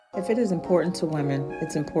If it is important to women,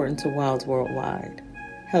 it's important to Wilds Worldwide.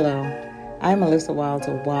 Hello, I am Alyssa Wilds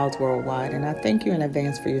of Wilds Worldwide, and I thank you in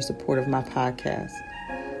advance for your support of my podcast.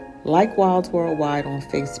 Like Wilds Worldwide on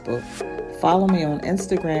Facebook, follow me on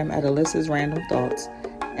Instagram at Alyssa's Random Thoughts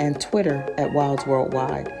and Twitter at Wilds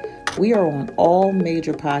Worldwide. We are on all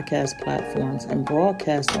major podcast platforms and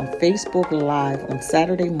broadcast on Facebook Live on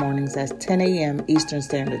Saturday mornings at 10 a.m. Eastern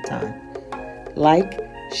Standard Time. Like,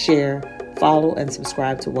 share, follow, and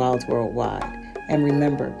subscribe to Wilds Worldwide. And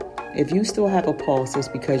remember, if you still have a pulse, it's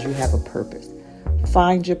because you have a purpose.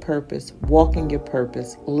 Find your purpose, walk in your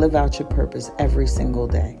purpose, live out your purpose every single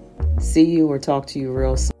day. See you or talk to you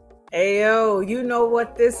real soon. Ayo, you know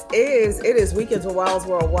what this is. It is Weekends with Wilds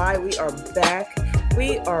Worldwide. We are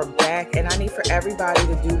back. And I need for everybody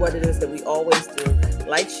to do what it is that we always do.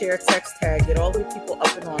 Like, share, text, tag, get all the people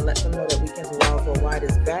up and on, let them know that Weekends with Wilds Worldwide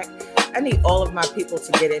is back. I need all of my people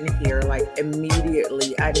to get in here like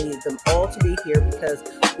immediately. I need them all to be here because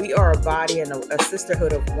we are a body and a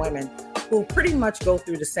sisterhood of women who pretty much go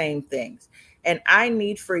through the same things. And I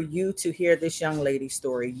need for you to hear this young lady's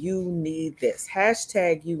story. You need this.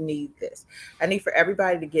 Hashtag you need this. I need for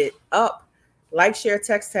everybody to get up, like, share,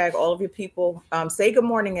 text, tag all of your people. Say good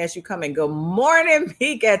morning as you come in. Good morning,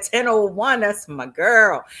 Meek at 10:01. That's my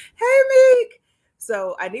girl. Hey, Meek.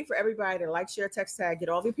 So I need for everybody to like, share, text, tag, get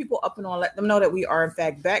all of your people up and on, let them know that we are in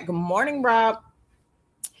fact back. Good morning, Rob.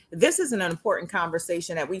 This is an important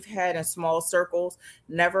conversation that we've had in small circles,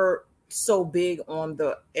 never so big on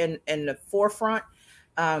in the forefront.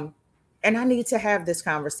 And I need to have this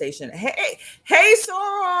conversation. Hey,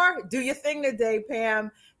 Soror, do your thing today,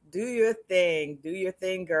 Pam. Do your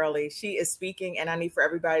thing, girly. She is speaking, and I need for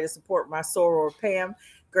everybody to support my soror, Pam.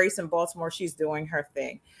 Grace in Baltimore, she's doing her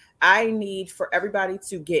thing. I need for everybody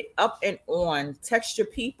to get up and on, text your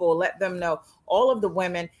people, let them know, all of the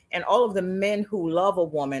women and all of the men who love a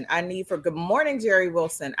woman. I need for good morning, Jerry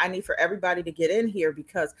Wilson. I need for everybody to get in here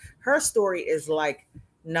because her story is like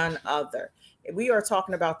none other. We are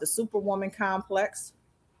talking about the Superwoman complex,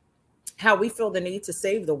 how we feel the need to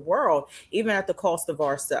save the world, even at the cost of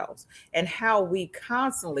ourselves, and how we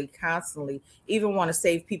constantly even want to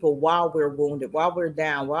save people while we're wounded, while we're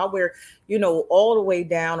down, while we're, all the way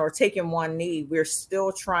down or taking one knee, we're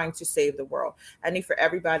still trying to save the world. I need for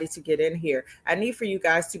everybody to get in here. I need for you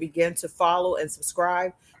guys to begin to follow and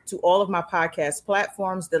subscribe to all of my podcast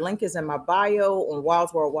platforms. The link is in my bio on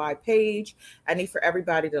Wilds Worldwide page. I need for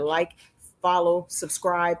everybody to like, follow,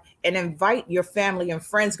 subscribe, and invite your family and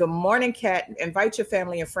friends. Good morning, Kat. Invite your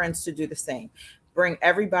family and friends to do the same. Bring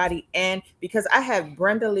everybody in because I have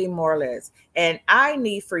Brenda Lee Morales, and I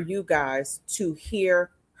need for you guys to hear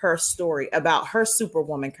her story about her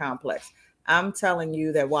Superwoman complex. I'm telling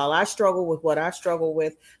you that while I struggle with what I struggle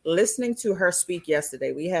with, listening to her speak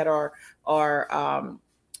yesterday, we had our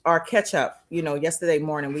catch up, yesterday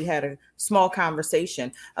morning. We had a small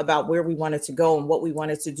conversation about where we wanted to go and what we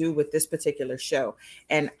wanted to do with this particular show.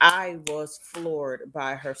 And I was floored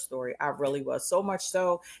by her story. I really was, so much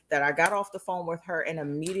so that I got off the phone with her and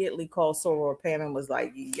immediately called Soror Pam and was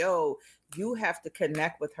like, yo, you have to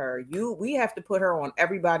connect with her. We have to put her on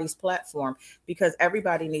everybody's platform because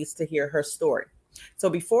everybody needs to hear her story. So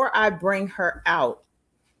before I bring her out,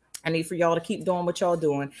 I need for y'all to keep doing what y'all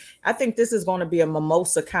doing. I think this is going to be a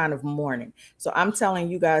mimosa kind of morning. So I'm telling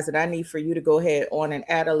you guys that I need for you to go ahead on and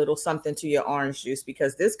add a little something to your orange juice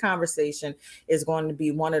because this conversation is going to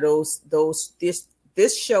be one of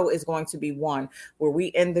this show is going to be one where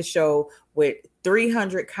we end the show with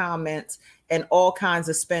 300 comments and all kinds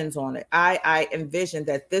of spins on it. I envision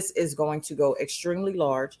that this is going to go extremely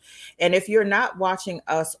large. And if you're not watching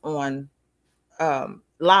us on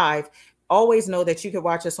live, always know that you can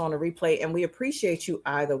watch us on a replay, and we appreciate you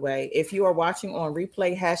either way. If you are watching on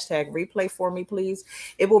replay, hashtag replay for me, please.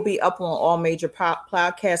 It will be up on all major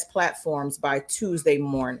podcast platforms by Tuesday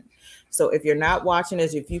morning. So if you're not watching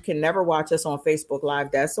us, if you can never watch us on Facebook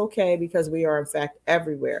Live, that's okay because we are in fact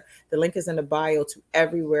everywhere. The link is in the bio to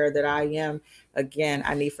everywhere that I am. Again,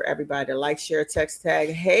 I need for everybody to like, share, text,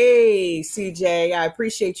 tag. Hey, CJ, I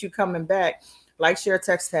appreciate you coming back. Like, share,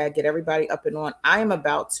 text, tag, get everybody up and on. I am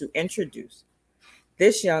about to introduce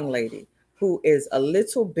this young lady who is a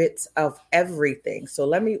little bit of everything. So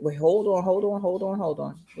let me hold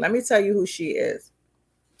on. Let me tell you who she is.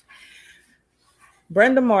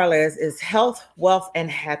 Brenda Morales is health, wealth, and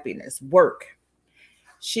happiness. Work.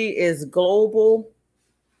 She is global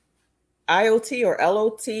IoT or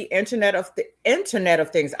LOT, Internet of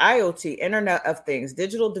Things, IoT, Internet of Things,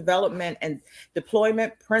 Digital Development and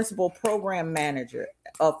Deployment Principal Program Manager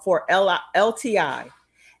for LTI,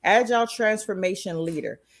 Agile Transformation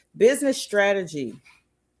Leader, Business Strategy,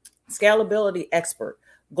 Scalability Expert,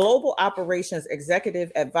 Global Operations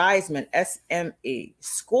Executive Advisement, SME,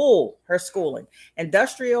 her schooling,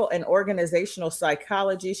 industrial and organizational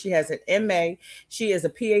psychology. She has an MA. She is a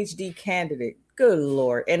PhD candidate. Good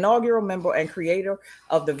Lord. Inaugural member and creator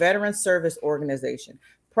of the Veteran Service Organization.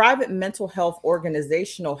 Private mental health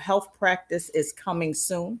organizational health practice is coming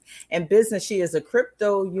soon. In business, she is a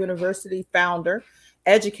crypto university founder,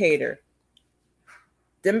 educator.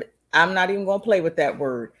 I'm not even going to play with that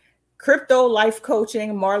word. Crypto life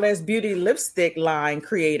coaching, Marla's beauty lipstick line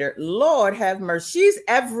creator. Lord have mercy. She's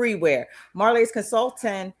everywhere. Marla's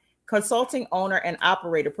consulting owner and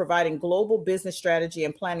operator, providing global business strategy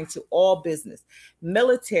and planning to all business,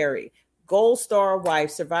 military, Gold Star wife,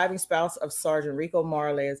 surviving spouse of Sergeant Rico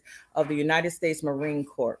Marlez of the United States Marine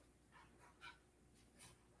Corps.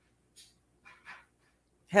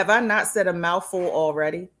 Have I not said a mouthful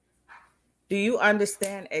already? Do you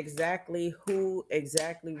understand exactly who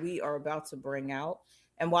exactly we are about to bring out?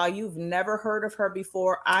 And while you've never heard of her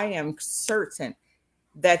before, I am certain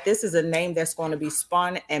that this is a name that's going to be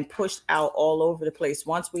spun and pushed out all over the place.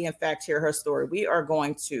 Once we in fact hear her story, we are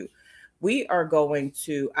going to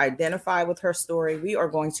identify with her story. We are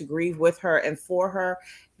going to grieve with her and for her.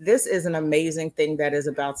 This is an amazing thing that is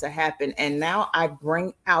about to happen. And now I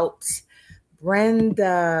bring out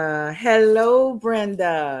Brenda. Hello,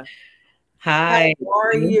 Brenda. Hi. How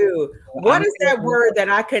are you? What is that word that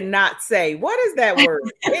I could not say? What is that word?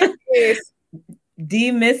 It is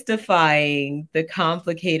demystifying the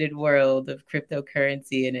complicated world of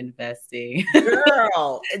cryptocurrency and investing.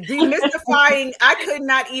 Girl, demystifying. I could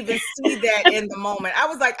not even see that in the moment. I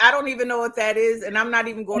was like, I don't even know what that is. And I'm not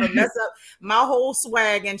even going to mess up my whole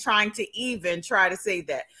swag and trying to even try to say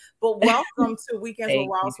that. But welcome to Weekends with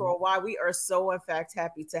Wilds Worldwide. We are so, in fact,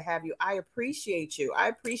 happy to have you. I appreciate you. I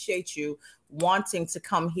appreciate you wanting to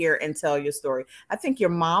come here and tell your story. I think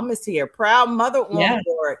your mom is here. Proud mother on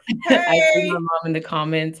board. Hey. I see my mom in the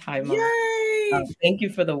comments. Hi, Mom. Yay. Thank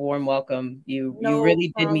you for the warm welcome. You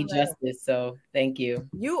really did me justice. So thank you.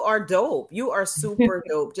 You are dope. You are super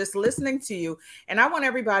dope. Just listening to you. And I want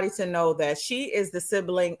everybody to know that she is the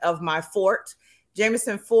sibling of my Fort,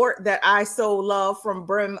 Jameson Fort, that I so love from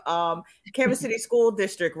Brim, Kansas City School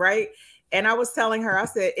District, right? And I was telling her, I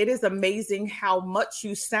said, it is amazing how much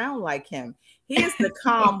you sound like him. He is the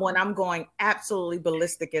calm when I'm going absolutely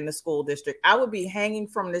ballistic in the school district. I would be hanging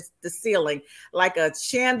from the ceiling like a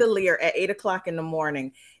chandelier at 8 o'clock in the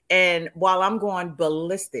morning. And while I'm going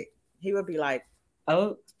ballistic, he would be like,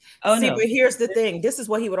 oh see, no. But here's the thing. This is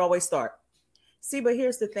what he would always start. See, but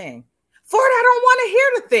here's the thing. Ford, I don't want to hear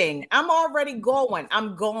the thing. I'm already going.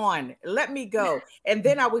 I'm gone. Let me go. And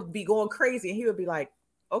then I would be going crazy. And he would be like,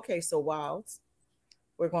 okay, so Wilds,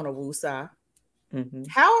 we're going to woosah. Mm-hmm.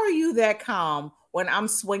 How are you that calm when I'm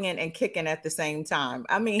swinging and kicking at the same time?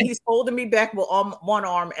 I mean, he's holding me back with one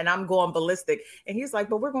arm and I'm going ballistic. And he's like,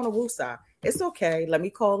 but we're going to woosah. It's okay. Let me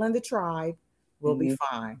call in the tribe. We'll be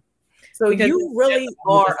fine. So because you really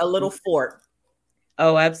are a little fort.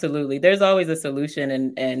 Oh, absolutely. There's always a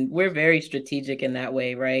solution. And we're very strategic in that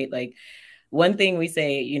way, right? Like one thing we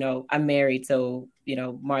say, you know, I'm married, so, you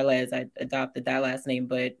know, Marlez, I adopted that last name.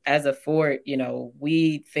 But as a fort, you know,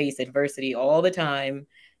 we face adversity all the time.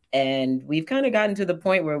 And we've kind of gotten to the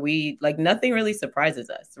point where we like nothing really surprises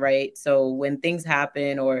us, right? So when things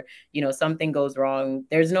happen or, you know, something goes wrong,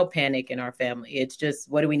 there's no panic in our family. It's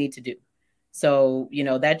just, what do we need to do? So, you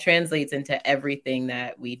know, that translates into everything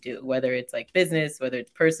that we do, whether it's like business, whether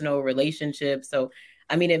it's personal relationships. So,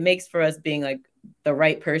 I mean, it makes for us being like the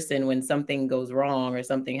right person when something goes wrong or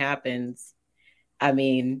something happens. I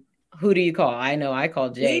mean, who do you call? I know I call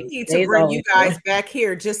Jay. We need to bring you guys back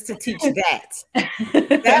here just to teach that.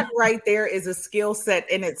 That right there is a skill set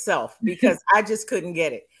in itself because I just couldn't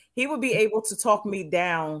get it. He would be able to talk me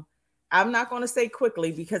down. I'm not going to say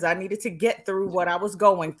quickly because I needed to get through what I was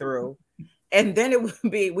going through. And then it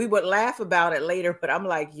would be, we would laugh about it later, but I'm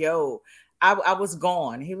like, yo, I was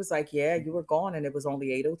gone. He was like, yeah, you were gone. And it was only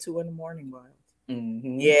 8:02 in the morning. Wild.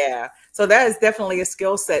 Mm-hmm. Yeah. So that is definitely a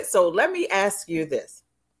skill set. So let me ask you this.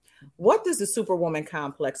 What does the Superwoman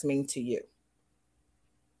complex mean to you?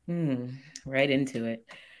 Right into it.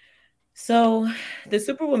 So the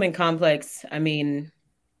Superwoman complex, I mean,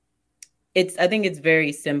 I think it's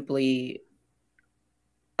very simply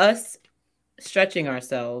us stretching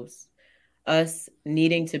ourselves, us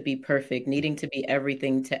needing to be perfect, needing to be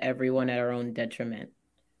everything to everyone at our own detriment.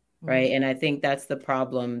 Right. Mm-hmm. And I think that's the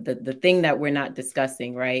problem, the thing that we're not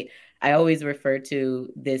discussing. Right. I always refer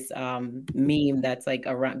to this meme that's like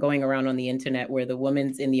going around on the internet where the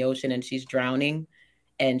woman's in the ocean and she's drowning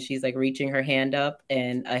and she's like reaching her hand up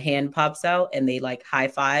and a hand pops out and they like high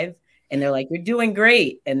five and they're like, you're doing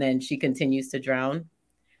great. And then she continues to drown.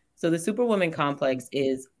 So the superwoman complex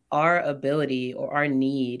is our ability or our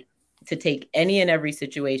need to take any and every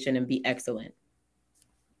situation and be excellent.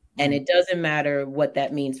 And it doesn't matter what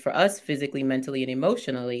that means for us physically, mentally, and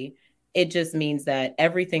emotionally. It just means that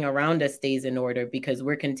everything around us stays in order because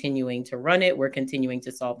we're continuing to run it. We're continuing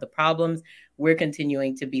to solve the problems. We're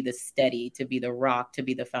continuing to be the steady, to be the rock, to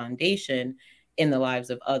be the foundation in the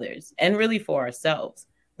lives of others and really for ourselves.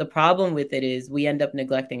 The problem with it is we end up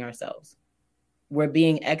neglecting ourselves. We're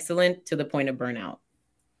being excellent to the point of burnout.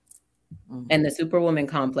 And the superwoman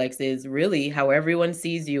complex is really how everyone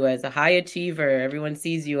sees you as a high achiever. Everyone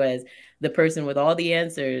sees you as the person with all the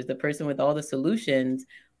answers, the person with all the solutions.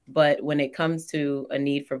 But when it comes to a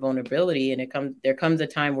need for vulnerability and there comes a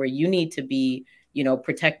time where you need to be,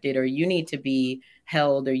 protected, or you need to be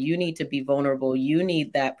held, or you need to be vulnerable, you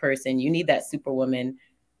need that person, you need that superwoman.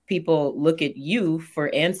 People look at you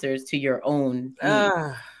for answers to your own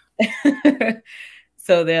needs.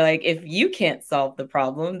 So they're like, if you can't solve the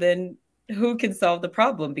problem, then who can solve the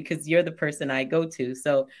problem? Because you're the person I go to.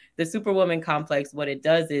 So the superwoman complex, what it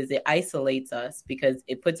does is it isolates us because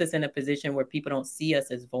it puts us in a position where people don't see us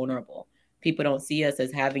as vulnerable. People don't see us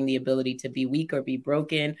as having the ability to be weak or be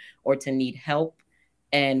broken or to need help.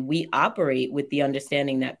 And we operate with the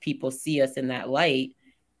understanding that people see us in that light.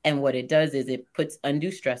 And what it does is it puts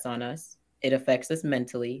undue stress on us. It affects us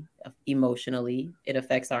mentally, emotionally. It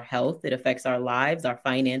affects our health. It affects our lives, our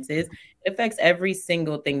finances. It affects every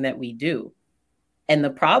single thing that we do. And the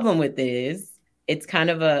problem with it is it's kind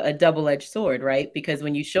of a double-edged sword, right? Because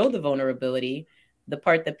when you show the vulnerability, the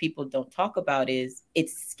part that people don't talk about is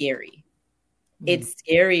it's scary. It's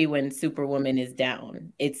scary when Superwoman is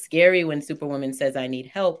down. It's scary when Superwoman says, I need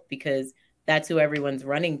help, because that's who everyone's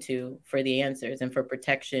running to for the answers and for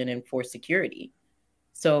protection and for security.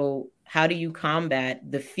 So how do you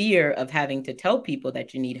combat the fear of having to tell people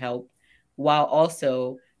that you need help while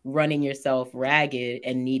also running yourself ragged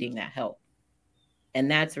and needing that help?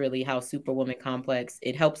 And that's really how Superwoman complex,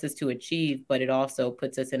 it helps us to achieve, but it also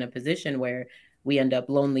puts us in a position where we end up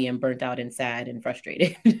lonely and burnt out and sad and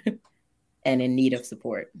frustrated and in need of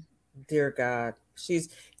support. Dear God,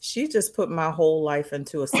 she just put my whole life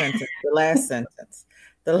into a sentence. The last sentence.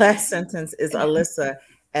 The last sentence is Alyssa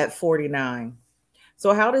at 49.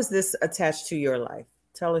 So how does this attach to your life?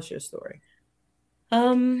 Tell us your story.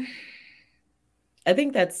 I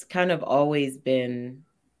think that's kind of always been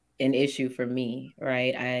an issue for me,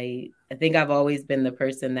 right? I think I've always been the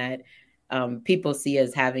person that people see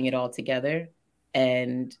as having it all together.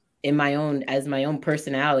 And as my own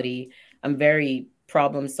personality, I'm very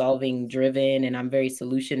problem solving driven, and I'm very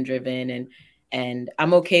solution driven, and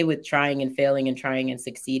I'm okay with trying and failing and trying and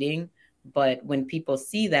succeeding. But when people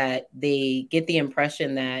see that, they get the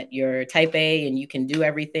impression that you're type A and you can do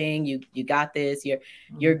everything. You got this.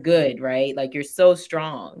 You're good, right? Like, you're so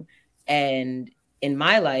strong. And in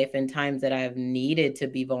my life, in times that I've needed to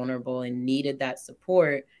be vulnerable and needed that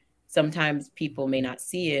support, sometimes people may not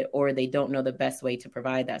see it, or they don't know the best way to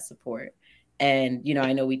provide that support. And,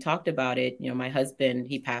 I know we talked about it. My husband,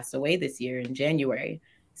 he passed away this year in January.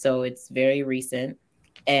 So it's very recent.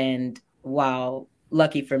 And while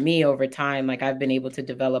lucky for me, over time, like, I've been able to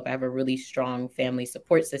develop, I have a really strong family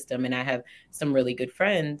support system, and I have some really good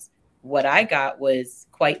friends. What I got was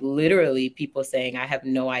quite literally people saying, I have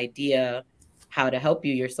no idea how to help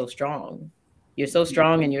you. You're so strong. You're so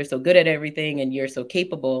strong, and you're so good at everything, and you're so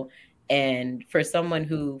capable. And for someone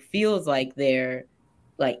who feels like they're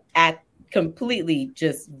like at completely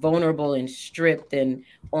just vulnerable and stripped and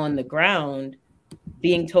on the ground,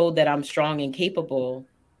 being told that I'm strong and capable,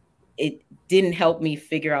 it didn't help me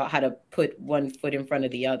figure out how to put one foot in front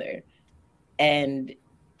of the other. And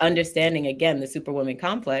understanding, again, the superwoman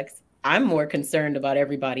complex, I'm more concerned about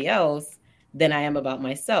everybody else than I am about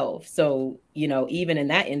myself. So, even in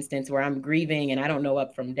that instance where I'm grieving and I don't know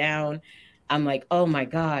up from down, I'm like, oh my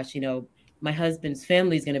gosh, my husband's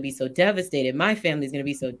family is going to be so devastated. My family is going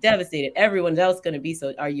to be so devastated. Everyone else going to be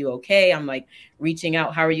so, are you okay? I'm like reaching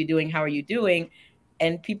out. How are you doing? How are you doing?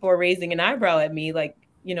 And people are raising an eyebrow at me like,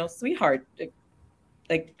 sweetheart,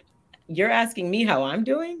 like, you're asking me how I'm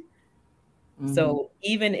doing? So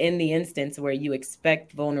even in the instance where you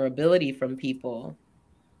expect vulnerability from people,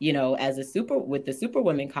 with the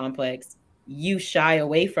superwoman complex, you shy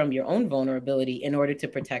away from your own vulnerability in order to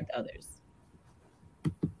protect others.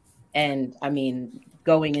 And I mean,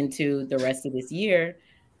 going into the rest of this year,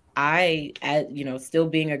 still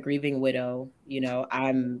being a grieving widow,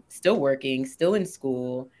 I'm still working, still in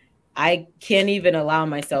school. I can't even allow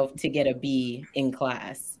myself to get a B in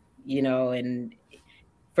class, and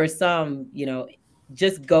for some,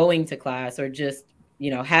 just going to class or just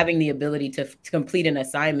having the ability to complete an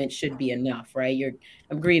assignment should be enough, right?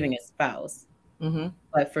 I'm grieving a spouse. Mm-hmm.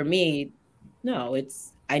 But for me, no,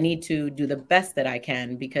 I need to do the best that I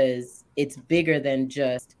can, because it's bigger than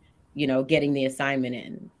just, getting the assignment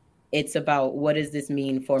in. It's about, what does this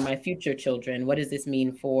mean for my future children? What does this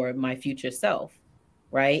mean for my future self?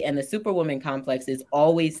 Right. And the superwoman complex is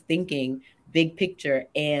always thinking big picture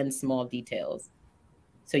and small details.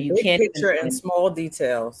 So you Big can't picture and small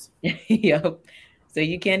details. Yep. So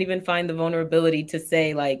you can't even find the vulnerability to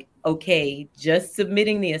say, like, okay, just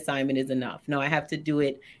submitting the assignment is enough. No, I have to do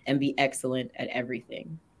it and be excellent at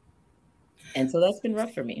everything. And so that's been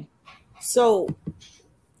rough for me. So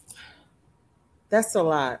that's a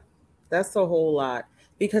lot. That's a whole lot,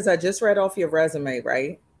 because I just read off your resume,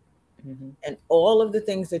 right? Mm-hmm. And all of the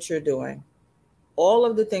things that you're doing, all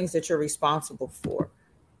of the things that you're responsible for,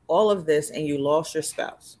 all of this, and you lost your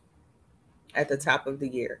spouse at the top of the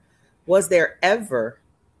year. Was there ever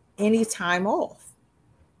any time off?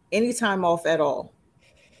 Any time off at all?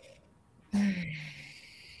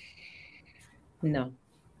 No.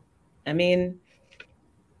 I mean,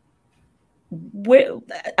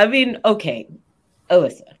 okay,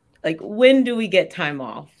 Alyssa, like, when do we get time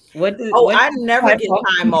off? I never get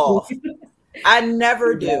time off. I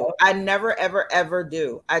never do. No. I never, ever, ever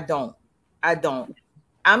do. I don't.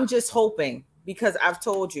 I'm just hoping, because I've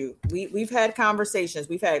told you, we've had conversations.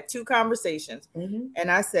 We've had 2 conversations. Mm-hmm.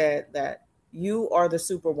 And I said that you are the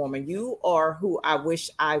superwoman. You are who I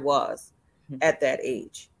wish I was at that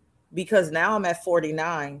age. Because now I'm at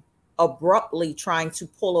 49, abruptly trying to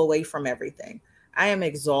pull away from everything. I am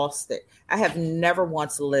exhausted. I have never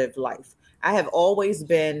once lived life. I have always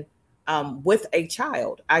been with a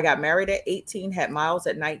child. I got married at 18, had Miles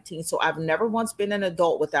at 19. So I've never once been an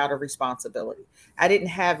adult without a responsibility. I didn't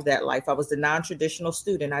have that life. I was the non-traditional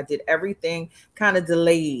student. I did everything kind of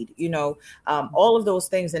delayed, all of those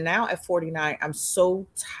things. And now at 49, I'm so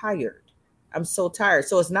tired.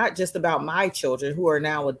 So it's not just about my children who are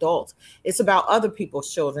now adults. It's about other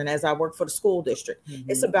people's children as I work for the school district. Mm-hmm.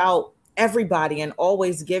 It's about everybody, and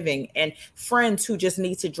always giving, and friends who just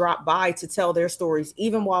need to drop by to tell their stories,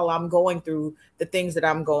 even while I'm going through the things that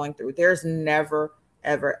I'm going through. There's never,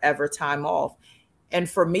 ever, ever time off. And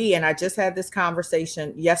for me, and I just had this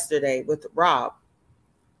conversation yesterday with Rob,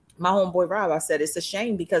 my homeboy Rob, I said, it's a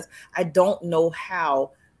shame because I don't know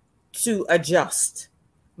how to adjust.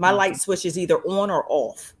 My light switch is either on or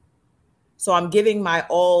off. So I'm giving my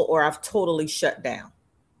all, or I've totally shut down.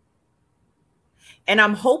 And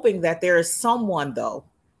I'm hoping that there is someone, though,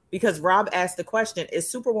 because Rob asked the question, is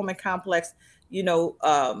Superwoman Complex,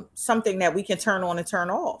 something that we can turn on and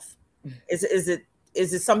turn off? Is it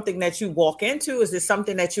something that you walk into? Is it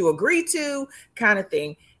something that you agree to, kind of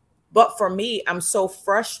thing? But for me, I'm so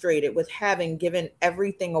frustrated with having given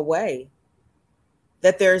everything away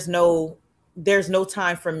that there's no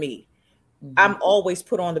time for me. Mm-hmm. I'm always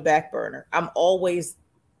put on the back burner. I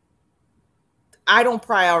don't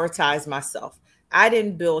prioritize myself. I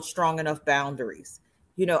didn't build strong enough boundaries.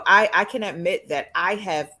 I can admit that I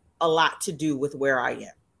have a lot to do with where I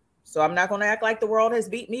am. So I'm not going to act like the world has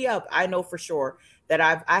beat me up. I know for sure that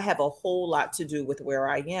I have a whole lot to do with where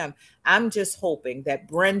I am. I'm just hoping that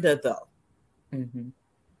Brenda,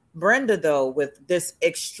 though, with this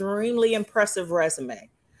extremely impressive resume,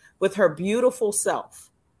 with her beautiful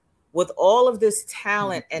self, with all of this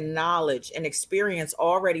talent and knowledge and experience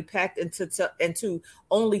already packed into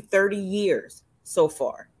only 30 years so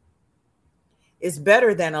far, is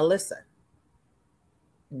better than Alyssa.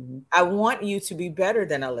 Mm-hmm. I want you to be better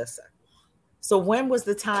than Alyssa. So when was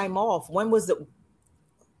the time off? When was the...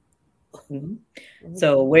 Mm-hmm.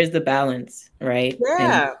 So where's the balance, right?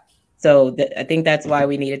 Yeah. And so I think that's why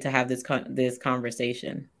we needed to have this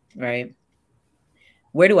conversation, right?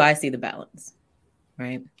 Where do I see the balance,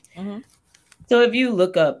 right? Mm-hmm. So if you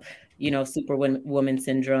look up, Superwoman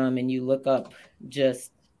syndrome, and you look up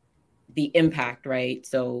just the impact, right?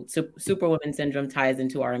 So Superwoman syndrome ties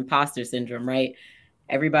into our imposter syndrome, right?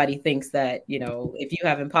 Everybody thinks that, if you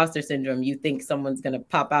have imposter syndrome, you think someone's going to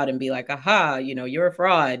pop out and be like, aha, you're a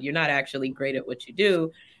fraud. You're not actually great at what you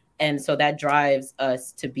do. And so that drives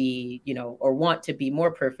us to be, or want to be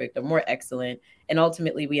more perfect or more excellent. And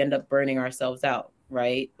ultimately we end up burning ourselves out,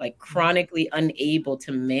 right? Like chronically unable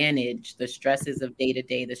to manage the stresses of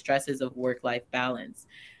day-to-day, the stresses of work-life balance.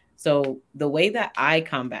 So the way that I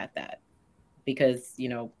combat that, because,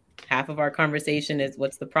 half of our conversation is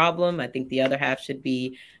what's the problem? I think the other half should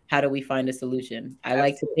be, how do we find a solution? I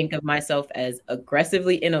like to think of myself as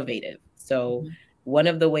aggressively innovative. So one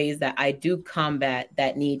of the ways that I do combat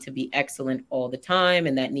that need to be excellent all the time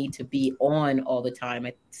and that need to be on all the time.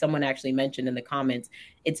 Someone actually mentioned in the comments,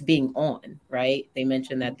 it's being on, right? They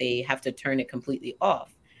mentioned that they have to turn it completely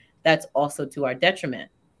off. That's also to our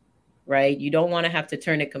detriment, right? You don't want to have to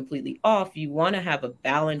turn it completely off. You want to have a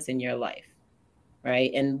balance in your life,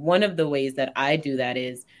 right? And one of the ways that I do that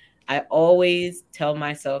is I always tell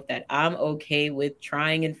myself that I'm okay with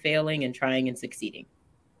trying and failing and trying and succeeding.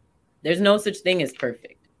 There's no such thing as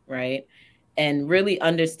perfect, right? And really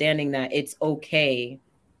understanding that it's okay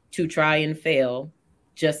to try and fail,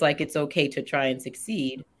 just like it's okay to try and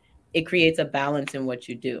succeed. It creates a balance in what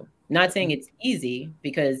you do. Not saying it's easy,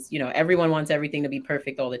 because, you know, everyone wants everything to be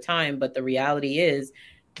perfect all the time. But the reality is,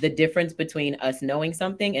 the difference between us knowing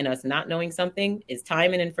something and us not knowing something is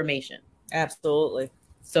time and information. Absolutely.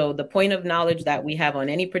 So the point of knowledge that we have on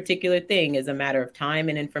any particular thing is a matter of time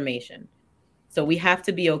and information. So we have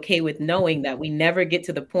to be okay with knowing that we never get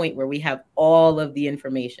to the point where we have all of the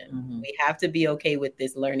information. Mm-hmm. We have to be okay with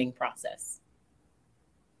this learning process.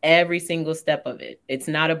 Every single step of it. It's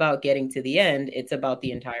not about getting to the end. It's about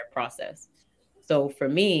the entire process. So for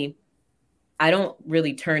me, I don't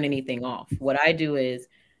really turn anything off. What I do is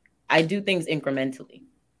I do things incrementally.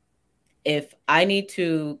 If I need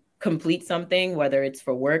to complete something, whether it's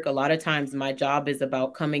for work, a lot of times my job is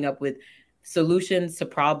about coming up with solutions to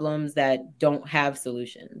problems that don't have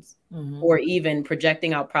solutions, or even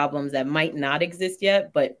projecting out problems that might not exist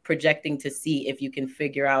yet, but projecting to see if you can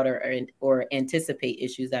figure out or anticipate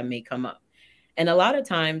issues that may come up. And a lot of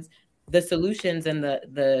times the solutions and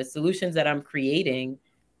the solutions that I'm creating,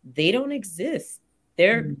 they don't exist.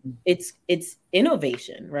 It's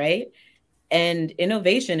innovation, right? And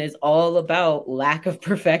innovation is all about lack of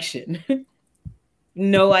perfection.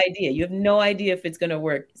 No idea. You have no idea if it's going to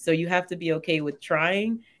work. So you have to be okay with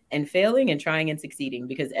trying and failing and trying and succeeding,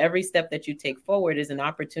 because every step that you take forward is an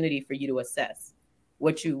opportunity for you to assess.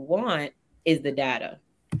 What you want is the data.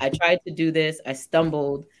 I tried to do this. I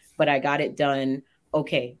stumbled, but I got it done.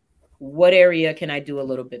 Okay. What area can I do a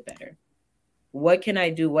little bit better? What can I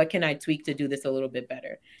do? What can I tweak to do this a little bit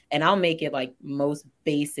better? And I'll make it like most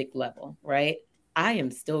basic level, right? I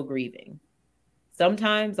am still grieving.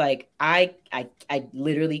 Sometimes, like, I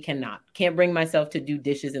literally can't bring myself to do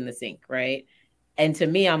dishes in the sink, right? And to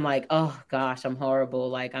me, I'm like, oh gosh, I'm horrible.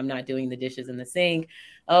 Like, I'm not doing the dishes in the sink.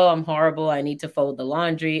 Oh, I'm horrible. I need to fold the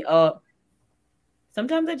laundry. Oh,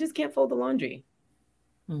 sometimes I just can't fold the laundry.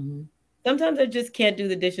 Sometimes I just can't do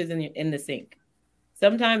the dishes in the sink.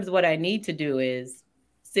 Sometimes what I need to do is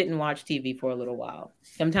sit and watch TV for a little while.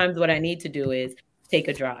 Sometimes what I need to do is take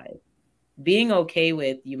a drive. Being okay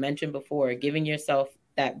with, you mentioned before, giving yourself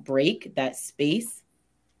that break, that space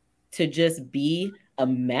to just be a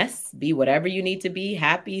mess, be whatever you need to be,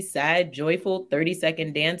 happy, sad, joyful,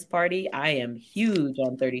 30-second dance party. I am huge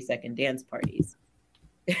on 30-second dance parties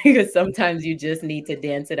because sometimes you just need to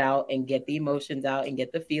dance it out and get the emotions out and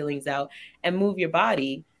get the feelings out and move your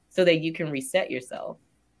body so that you can reset yourself.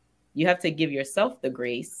 You have to give yourself the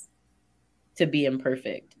grace to be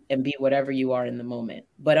imperfect and be whatever you are in the moment.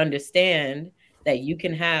 But understand that you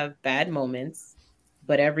can have bad moments,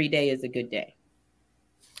 but every day is a good day.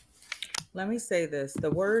 Let me say this.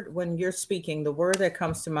 The word, when you're speaking, the word that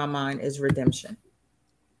comes to my mind is redemption.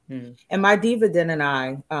 And my diva den and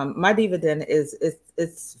I, my diva den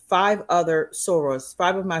it's five other sorors,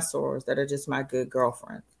 five of my sorors that are just my good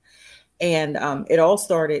girlfriends. And it all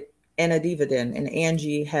started in a diva den, and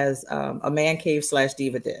Angie has a man cave /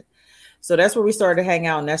 diva den. So that's where we started to hang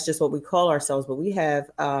out, and that's just what we call ourselves. But we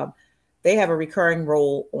have, they have a recurring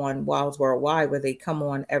role on Wilds Worldwide where they come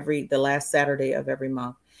on the last Saturday of every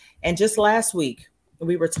month. And just last week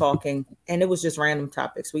we were talking, and it was just random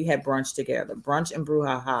topics. We had brunch together, brunch and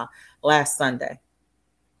brouhaha last Sunday.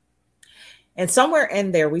 And somewhere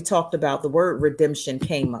in there, we talked about the word redemption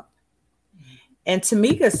came up. And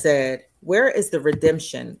Tamika said, where is the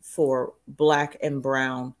redemption for Black and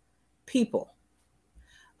brown people?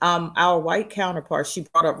 Our white counterpart, she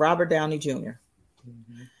brought up Robert Downey Jr.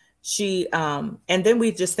 She, and then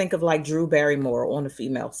we just think of like Drew Barrymore on the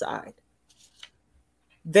female side.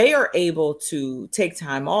 They are able to take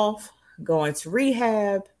time off, go into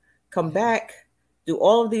rehab, come back, do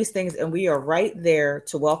all of these things. And we are right there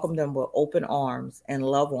to welcome them with open arms and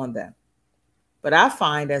love on them. But I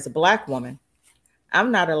find as a Black woman,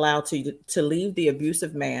 I'm not allowed to leave the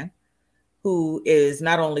abusive man who is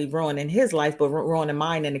not only ruining his life, but ruining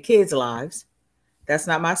mine and the kids' lives. That's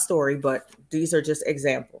not my story, but these are just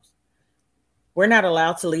examples. We're not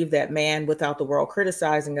allowed to leave that man without the world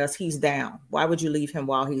criticizing us. He's down. Why would you leave him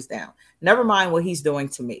while he's down? Never mind what he's doing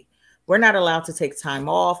to me. We're not allowed to take time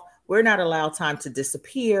off We're not allowed time to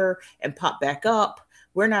disappear and pop back up.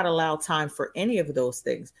 We're not allowed time for any of those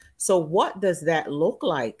things. So what does that look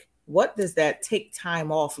like? What does that take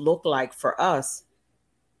time off look like for us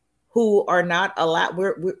who are not allowed?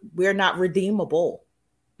 We're not redeemable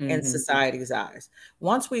in society's eyes.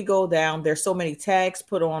 Once we go down, there's so many tags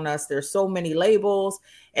put on us, there's so many labels,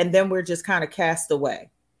 and then we're just kind of cast away.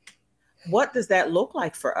 What does that look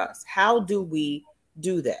like for us? How do we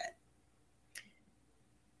do that?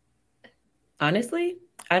 Honestly,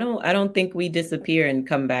 I don't think we disappear and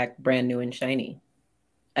come back brand new and shiny.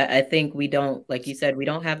 I think we don't, like you said, we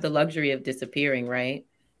don't have the luxury of disappearing, right?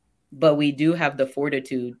 But we do have the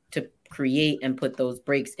fortitude to create and put those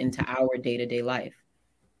breaks into our day-to-day life.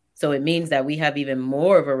 So it means that we have even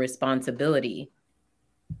more of a responsibility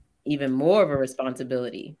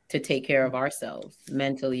to take care of ourselves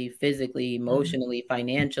mentally, physically, emotionally,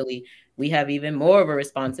 financially. We have even more of a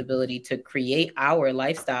responsibility to create our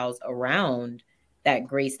lifestyles around that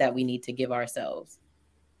grace that we need to give ourselves.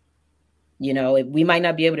 You know, we might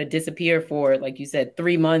not be able to disappear for, like you said,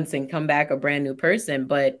 3 months and come back a brand new person.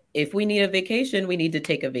 But if we need a vacation, we need to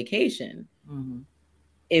take a vacation.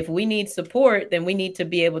 If we need support, then we need to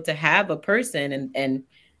be able to have a person, and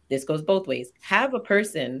this goes both ways, have a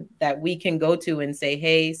person that we can go to and say,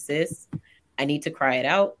 hey, sis, I need to cry it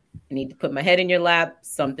out. I need to put my head in your lap.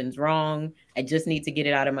 Something's wrong. I just need to get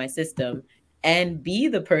it out of my system. And be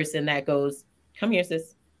the person that goes, come here,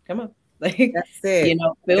 sis. Come on. Like, that's it. You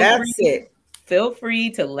know, feel free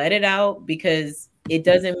to let it out, because it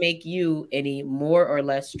doesn't make you any more or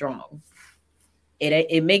less strong.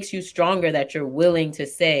 It makes you stronger that you're willing to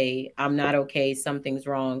say, I'm not okay, something's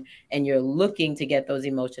wrong, and you're looking to get those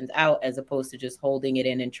emotions out, as opposed to just holding it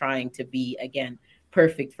in and trying to be, again,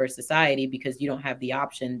 perfect for society, because you don't have the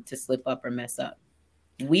option to slip up or mess up.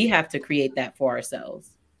 We have to create that for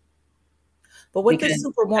ourselves. But with this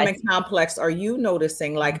Superwoman complex, are you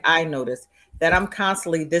noticing, like I noticed, that I'm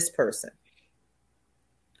constantly this person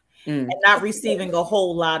and not receiving a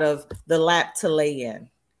whole lot of the lap to lay in,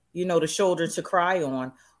 you know, the shoulder to cry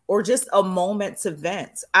on, or just a moment to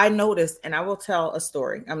vent? I noticed, and I will tell a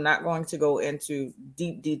story. I'm not going to go into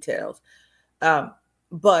deep details,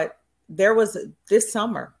 but there was this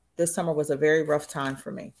summer was a very rough time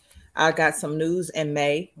for me. I got some news in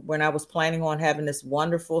May when I was planning on having this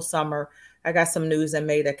wonderful summer. I got some news in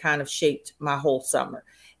May that kind of shaped my whole summer,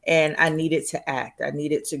 and I needed to act. I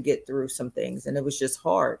needed to get through some things, and it was just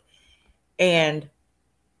hard. And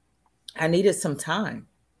I needed some time.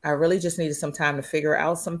 I really just needed some time to figure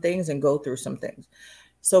out some things and go through some things.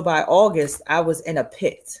 So by August, I was in a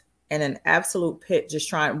pit, in an absolute pit,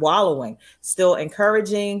 just wallowing, still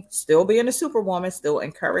encouraging, still being a superwoman, still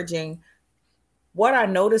encouraging. What I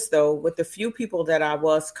noticed, though, with the few people that I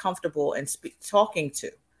was comfortable in talking to,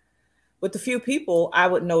 with the few people I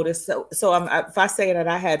would notice. So if I say that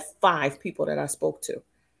I had 5 people that I spoke to,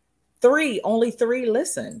 only 3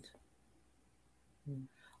 listened.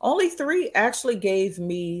 Only 3 actually gave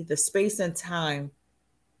me the space and time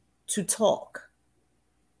to talk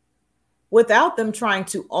without them trying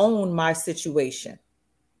to own my situation,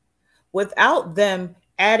 without them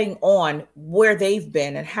adding on where they've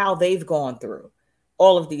been and how they've gone through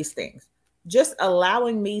all of these things, just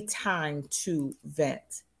allowing me time to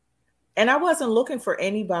vent. And I wasn't looking for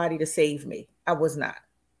anybody to save me. I was not.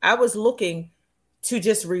 I was looking to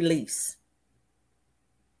just release.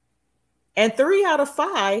 And 2 out of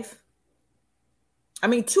 5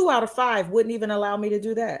 wouldn't even allow me to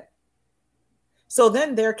do that. So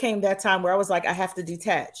then there came that time where I was like, I have to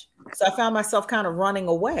detach. So I found myself kind of running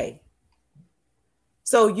away.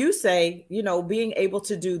 So you say, you know, being able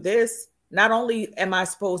to do this, not only am I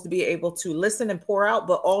supposed to be able to listen and pour out,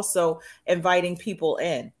 but also inviting people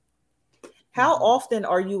in. How often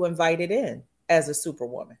are you invited in as a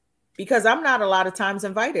superwoman? Because I'm not a lot of times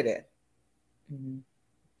invited in.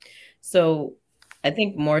 So I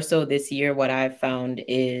think more so this year, what I've found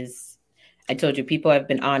is, I told you, people have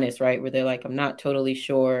been honest, right? Where they're like, I'm not totally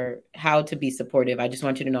sure how to be supportive. I just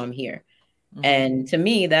want you to know I'm here. And to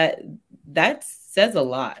me, that says a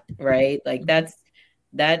lot, right? Like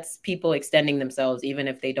that's people extending themselves, even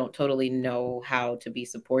if they don't totally know how to be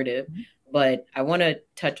supportive. But I want to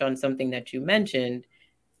touch on something that you mentioned,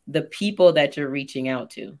 the people that you're reaching out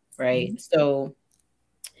to, right? So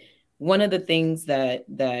one of the things that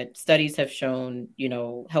studies have shown, you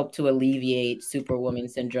know, help to alleviate superwoman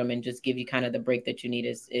syndrome and just give you kind of the break that you need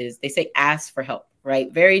is they say ask for help,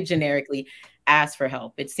 right? Very generically, ask for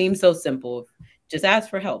help. It seems so simple. Just ask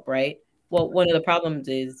for help, right? Well, one of the problems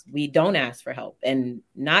is we don't ask for help, and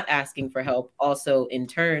not asking for help also in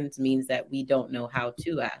turns means that we don't know how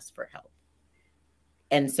to ask for help.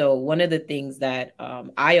 And so one of the things that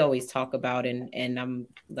I always talk about, and I'm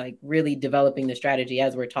like really developing the strategy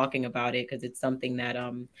as we're talking about it, because it's something that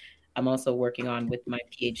I'm also working on with my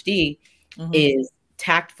PhD, is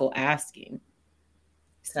tactful asking.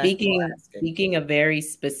 Speaking a very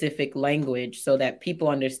specific language so that people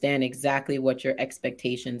understand exactly what your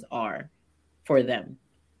expectations are for them.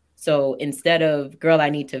 So instead of, girl, I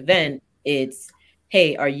need to vent, it's,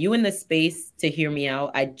 hey, are you in the space to hear me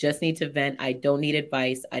out? I just need to vent. I don't need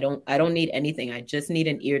advice. I don't need anything. I just need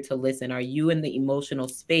an ear to listen. Are you in the emotional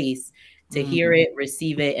space to hear it,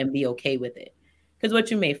 receive it, and be okay with it? Because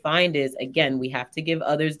what you may find is, again, we have to give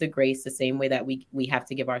others the grace the same way that we have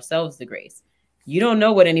to give ourselves the grace. You don't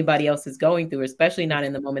know what anybody else is going through, especially not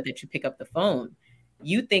in the moment that you pick up the phone.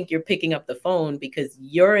 You think you're picking up the phone because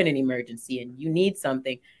you're in an emergency and you need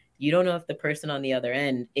something. You don't know if the person on the other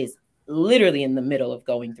end is literally in the middle of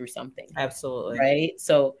going through something. Absolutely. Right.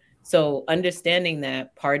 So understanding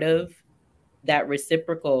that part of that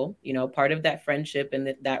reciprocal, part of that friendship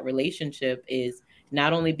and that relationship is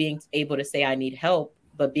not only being able to say, I need help,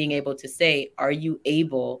 but being able to say, are you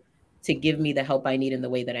able to give me the help I need in the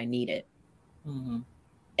way that I need it?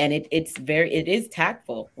 And it is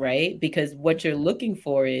tactful, right? Because what you're looking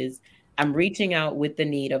for is, I'm reaching out with the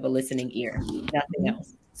need of a listening ear, nothing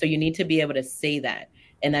else. So you need to be able to say that.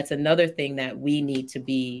 And that's another thing that we need to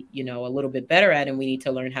be, a little bit better at, and we need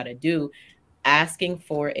to learn how to do, asking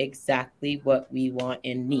for exactly what we want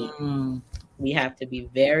and need. We have to be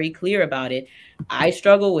very clear about it. I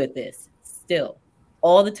struggle with this still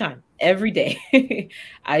all the time, every day.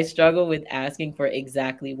 I struggle with asking for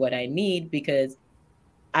exactly what I need because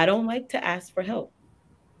I don't like to ask for help.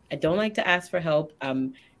 I don't like to ask for help.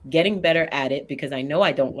 I'm getting better at it because I know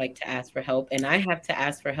I don't like to ask for help, and I have to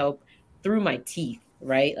ask for help through my teeth,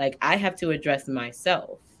 right? Like I have to address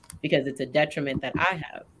myself because it's a detriment that I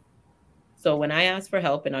have. So when I ask for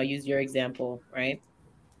help, and I'll use your example, right?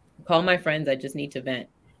 Call my friends, I just need to vent.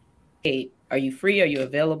 Hey, are you free? Are you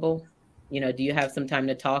available? Do you have some time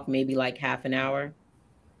to talk? Maybe like half an hour?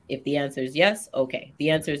 If the answer is yes, okay. If the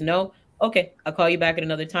answer is no, okay, I'll call you back at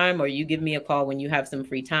another time, or you give me a call when you have some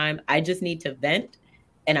free time. I just need to vent,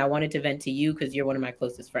 and I wanted to vent to you because you're one of my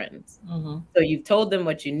closest friends. So you've told them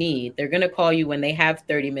what you need. They're going to call you when they have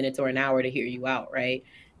 30 minutes or an hour to hear you out, right?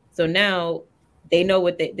 So now they know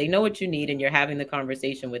what they know what you need, and you're having the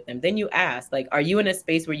conversation with them. Then you ask, like, are you in a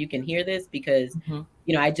space where you can hear this? Because,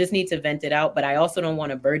 I just need to vent it out, but I also don't want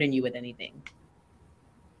to burden you with anything.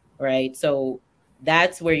 Right? So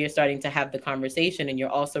that's where you're starting to have the conversation, and you're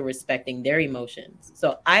also respecting their emotions.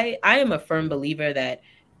 So I am a firm believer that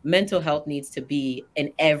mental health needs to be an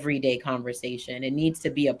everyday conversation. It needs to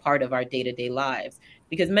be a part of our day-to-day lives,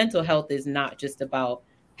 because mental health is not just about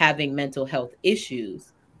having mental health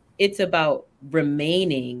issues. It's about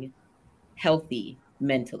remaining healthy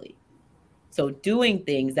mentally. So doing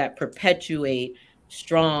things that perpetuate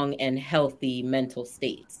strong and healthy mental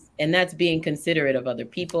states. And that's being considerate of other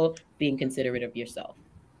people, being considerate of yourself.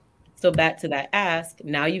 So back to that ask,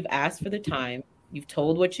 now you've asked for the time, you've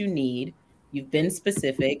told what you need, you've been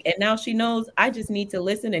specific, and now she knows, I just need to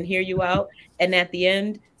listen and hear you out. And at the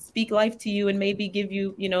end, speak life to you and maybe give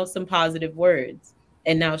you, some positive words.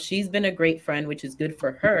 And now she's been a great friend, which is good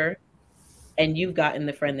for her. And you've gotten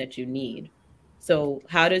the friend that you need. So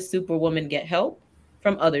how does Superwoman get help?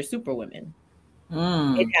 From other Superwomen.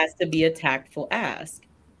 It has to be a tactful ask.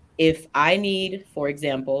 If I need, for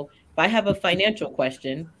example, if I have a financial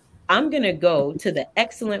question, I'm going to go to the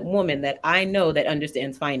excellent woman that I know that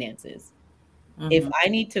understands finances. If I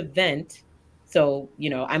need to vent, so,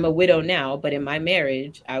 I'm a widow now, but in my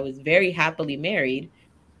marriage, I was very happily married.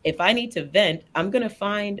 If I need to vent, I'm going to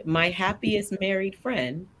find my happiest married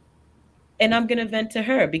friend, and I'm going to vent to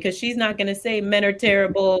her, because she's not going to say men are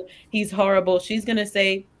terrible, he's horrible. She's going to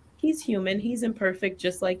say he's human, he's imperfect,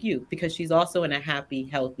 just like you, because she's also in a happy,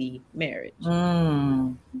 healthy marriage.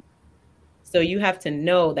 So you have to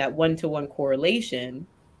know that one-to-one correlation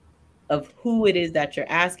of who it is that you're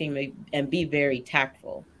asking, and be very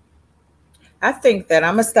tactful. I think that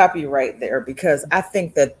I'm going to stop you right there, because I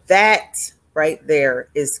think that right there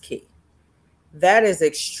is key. That is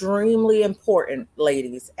extremely important,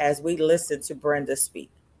 ladies, as we listen to Brenda speak.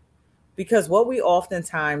 Because what we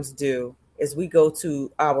oftentimes do is we go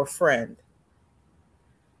to our friend.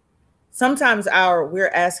 Sometimes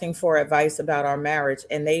we're asking for advice about our marriage,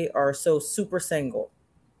 and they are so super single.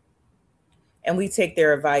 And we take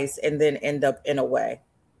their advice and then end up in a way.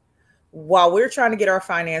 While we're trying to get our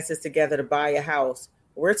finances together to buy a house,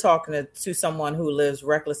 we're talking to someone who lives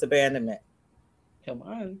reckless abandonment. Come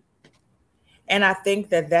on. And I think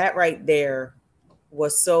that right there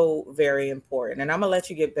was so very important. And I'm going to let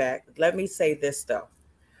you get back. Let me say this, though.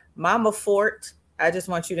 Mama Fort, I just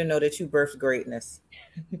want you to know that you birthed greatness.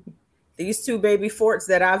 These two baby forts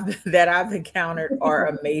that I've that I've encountered are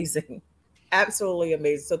amazing. Absolutely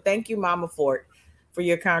amazing. So thank you, Mama Fort, for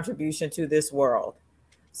your contribution to this world.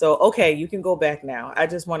 So okay, you can go back now. I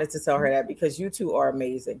just wanted to tell her that because you two are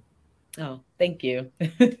amazing. Oh, thank you.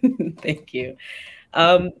 Thank you.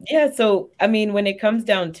 Yeah, so I mean, when it comes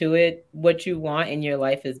down to it, what you want in your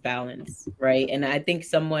life is balance, right? And I think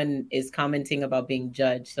someone is commenting about being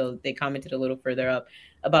judged. So they commented a little further up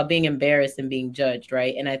about being embarrassed and being judged,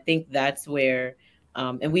 right? And I think that's where,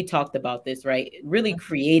 and we talked about this, right? Really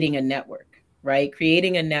creating a network, right?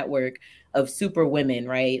 Creating a network of super women,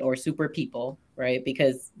 right? Or super people, right?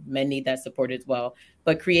 Because men need that support as well.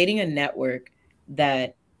 But creating a network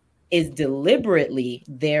that is deliberately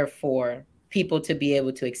there for people to be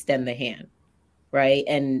able to extend the hand, right?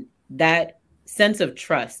 And that sense of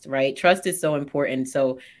trust, right? Trust is so important.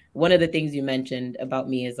 So one of the things you mentioned about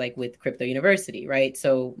me is like with Crypto University, right?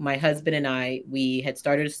 So my husband and I, we had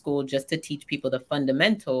started a school just to teach people the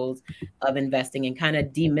fundamentals of investing and kind of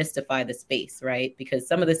demystify the space, right? Because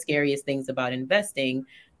some of the scariest things about investing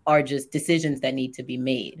are just decisions that need to be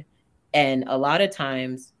made. And a lot of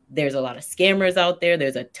times there's a lot of scammers out there.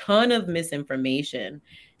 There's a ton of misinformation.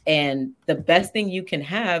 And the best thing you can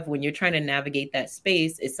have when you're trying to navigate that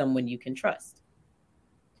space is someone you can trust.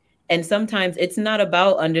 And sometimes it's not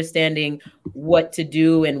about understanding what to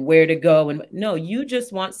do and where to go. And no, you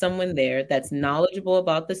just want someone there that's knowledgeable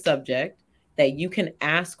about the subject that you can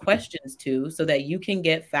ask questions to so that you can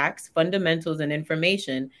get facts, fundamentals, and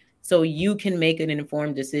information so you can make an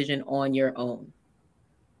informed decision on your own.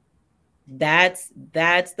 That's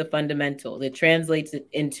the fundamental. It translates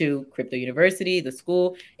into Crypto University, the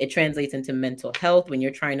school. It translates into mental health when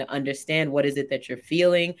you're trying to understand what is it that you're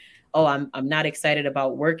feeling. Oh, I'm not excited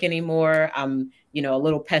about work anymore. I'm, a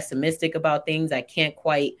little pessimistic about things. I can't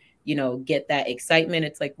quite, get that excitement.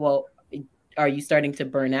 It's like, well, are you starting to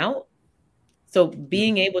burn out? So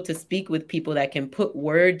being able to speak with people that can put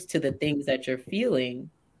words to the things that you're feeling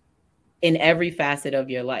in every facet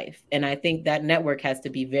of your life. And I think that network has to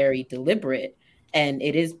be very deliberate. And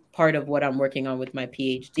it is part of what I'm working on with my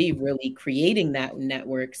PhD, really creating that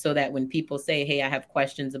network so that when people say, hey, I have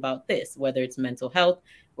questions about this, whether it's mental health,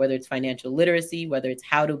 whether it's financial literacy, whether it's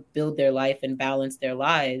how to build their life and balance their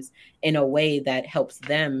lives in a way that helps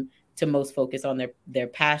them to most focus on their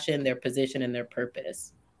passion, their position, and their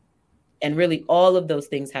purpose. And really, all of those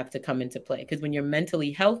things have to come into play because when you're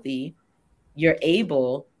mentally healthy, you're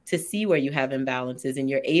able to see where you have imbalances and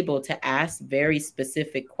you're able to ask very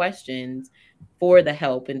specific questions for the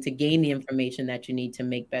help and to gain the information that you need to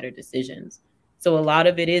make better decisions. So a lot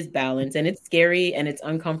of it is balance and it's scary and it's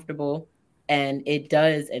uncomfortable and it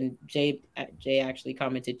does. And Jay actually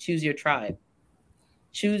commented, choose your tribe.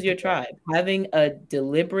 Choose your tribe. Having a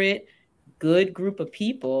deliberate, good group of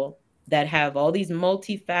people that have all these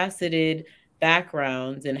multifaceted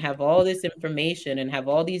backgrounds and have all this information and have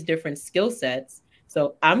all these different skill sets.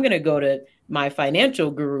 So I'm going to go to my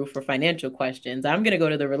financial guru for financial questions. I'm going to go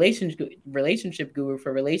to the relationship guru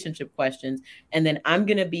for relationship questions. And then I'm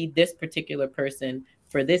going to be this particular person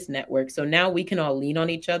for this network. So now we can all lean on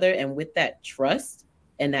each other. And with that trust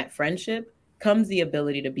and that friendship comes the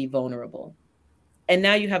ability to be vulnerable. And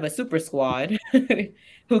now you have a super squad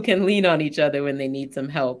who can lean on each other when they need some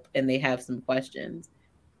help and they have some questions.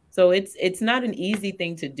 So it's not an easy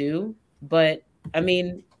thing to do, but I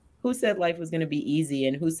mean, who said life was going to be easy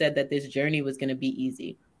and who said that this journey was going to be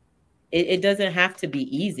easy? It doesn't have to be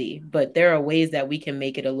easy, but there are ways that we can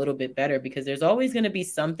make it a little bit better because there's always going to be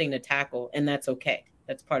something to tackle, and that's okay.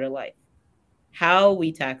 That's part of life. How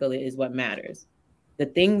we tackle it is what matters. The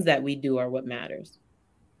things that we do are what matters.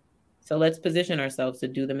 So let's position ourselves to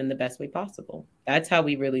do them in the best way possible. That's how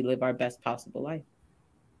we really live our best possible life.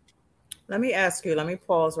 Let me ask you, let me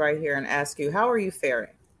pause right here and ask you, how are you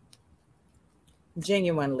faring?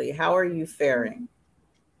 Genuinely, how are you faring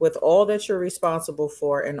with all that you're responsible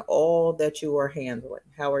for and all that you are handling?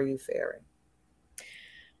 How are you faring?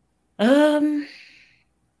 Um,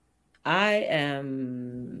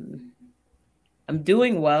 I'm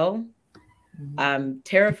doing well. Mm-hmm. I'm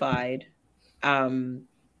terrified. I'm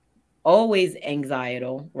always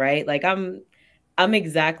anxietal, right? Like I'm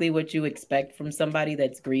exactly what you expect from somebody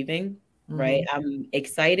that's grieving, right? Mm-hmm. I'm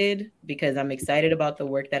excited because I'm excited about the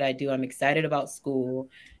work that I do. I'm excited about school.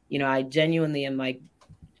 I genuinely am like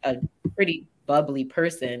a pretty bubbly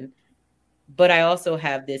person, but I also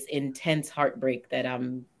have this intense heartbreak that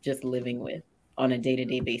I'm just living with on a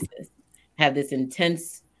day-to-day basis. I have this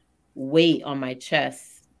intense weight on my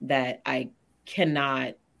chest that I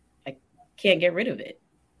can't get rid of it.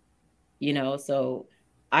 So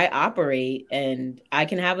I operate, and I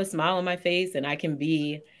can have a smile on my face, and I can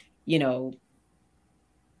be, you know,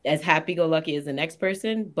 as happy-go-lucky as the next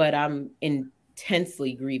person, but I'm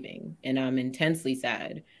intensely grieving and I'm intensely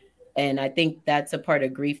sad. And I think that's a part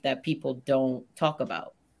of grief that people don't talk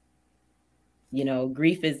about.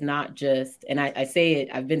 Grief is not just, and I say it,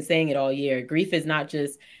 I've been saying it all year, grief is not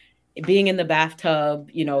just being in the bathtub,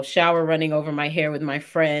 shower running over my hair with my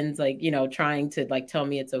friends, like, trying to like tell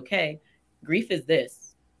me it's okay. Grief is this.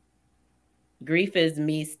 Grief is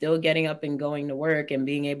me still getting up and going to work and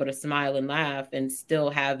being able to smile and laugh and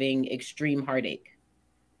still having extreme heartache.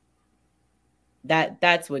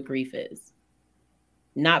 That's what grief is.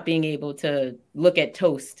 Not being able to look at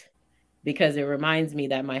toast because it reminds me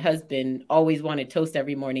that my husband always wanted toast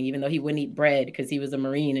every morning, even though he wouldn't eat bread because he was a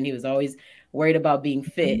Marine and he was always worried about being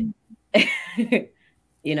fit.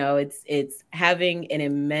 It's having an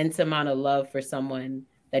immense amount of love for someone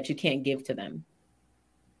that you can't give to them.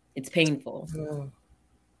 It's painful. Yeah.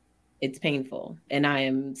 It's painful. And I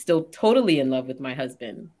am still totally in love with my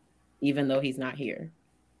husband, even though he's not here.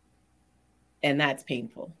 And that's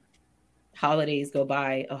painful. Holidays go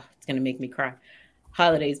by. Oh, it's going to make me cry.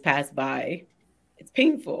 Holidays pass by. It's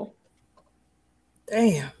painful.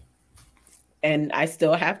 Damn. And I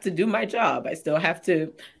still have to do my job. I still have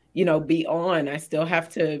to, be on. I still have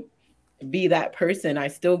to be that person. I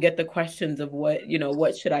still get the questions of what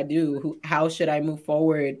should I do? How should I move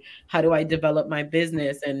forward? How do I develop my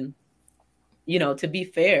business? And, to be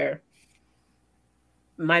fair,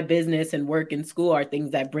 my business and work and school are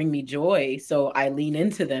things that bring me joy. So I lean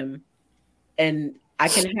into them, and I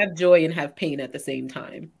can have joy and have pain at the same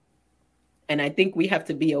time. And I think we have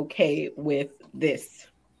to be okay with this.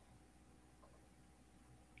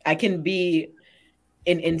 I can be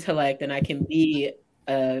an intellect, and I can be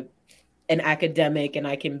an academic, and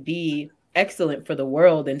I can be excellent for the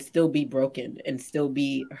world and still be broken and still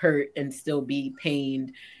be hurt and still be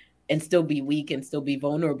pained and still be weak and still be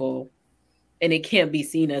vulnerable. And it can't be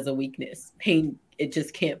seen as a weakness. Pain, it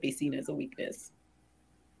just can't be seen as a weakness.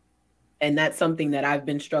 And that's something that I've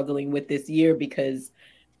been struggling with this year because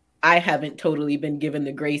I haven't totally been given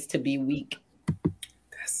the grace to be weak.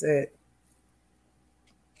 That's it.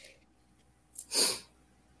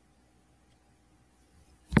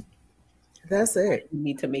 That's it. I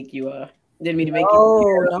need to make you didn't mean to make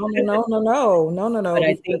you. No. But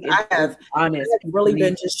I think I have really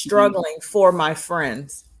been just struggling for my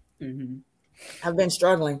friends. Mm-hmm. I've been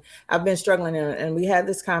struggling, and we had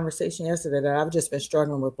this conversation yesterday that I've just been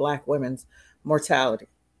struggling with Black women's mortality.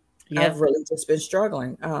 Yeah. I've really just been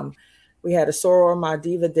struggling. We had a soror, my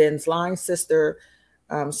Diva Den's line sister,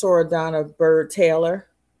 Soror Donna Bird Taylor.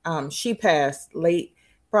 She passed late,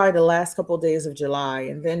 probably the last couple of days of July,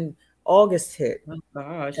 and then August hit. Oh,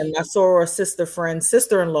 gosh. And my soror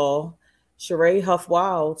sister-in-law, Sheree Huff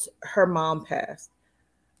Wilds, her mom passed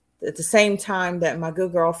at the same time that my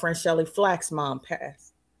good girlfriend Shelly Flack's mom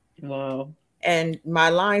passed. Wow. And my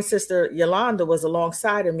line sister Yolanda was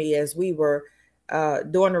alongside of me as we were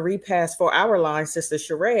doing a repast for our line sister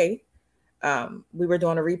Sheree. We were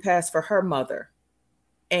doing a repast for her mother.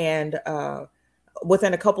 And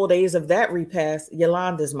within a couple of days of that repast,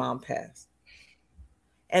 Yolanda's mom passed.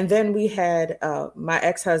 And then we had my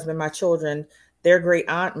ex-husband, my children, their great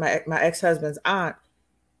aunt, my ex-husband's aunt,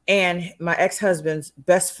 and my ex-husband's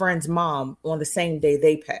best friend's mom on the same day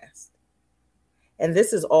they passed. And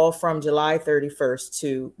this is all from July 31st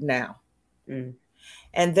to now. Mm.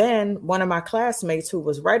 And then one of my classmates who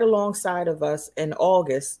was right alongside of us in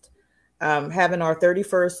August, having our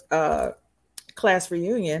 31st class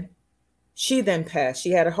reunion, she then passed.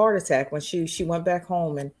 She had a heart attack when she went back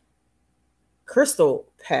home, and Crystal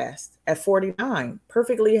passed at 49,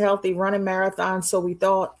 perfectly healthy, running marathons, so we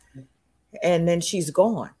thought, and then she's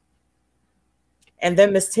gone. And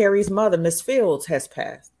then Miss Terry's mother, Miss Fields, has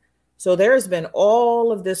passed. So there's been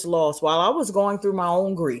all of this loss while I was going through my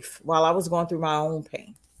own grief, while I was going through my own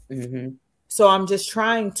pain. Mm-hmm. So I'm just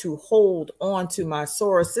trying to hold on to my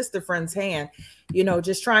soror sister friend's hand,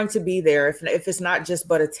 just trying to be there if it's not just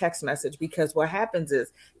but a text message, because what happens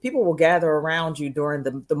is people will gather around you during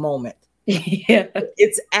the moment. Yeah.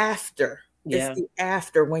 It's after. Yeah. It's the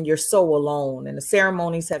after when you're so alone and the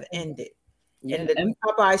ceremonies have ended. Yeah. And the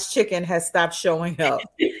Popeye's chicken has stopped showing up.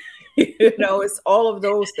 It's all of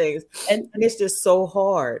those things. And it's just so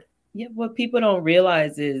hard. Yeah, what people don't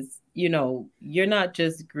realize is, you're not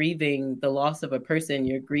just grieving the loss of a person,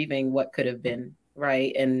 you're grieving what could have been,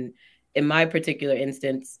 right? And in my particular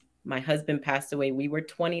instance, my husband passed away. We were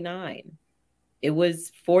 29. It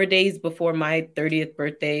was 4 days before my 30th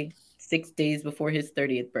birthday, 6 days before his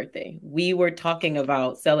 30th birthday. We were talking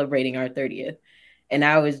about celebrating our 30th. And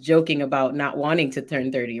I was joking about not wanting to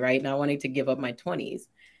turn 30, right? Not wanting to give up my 20s.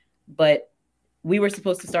 But we were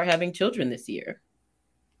supposed to start having children this year.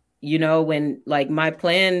 You know, when like my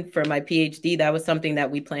plan for my PhD, that was something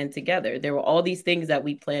that we planned together. There were all these things that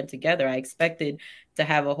we planned together. I expected to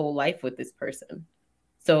have a whole life with this person.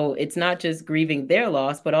 So it's not just grieving their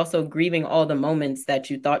loss, but also grieving all the moments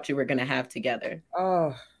that you thought you were going to have together.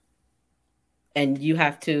 Oh. And you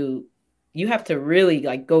have to really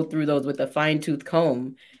like go through those with a fine-tooth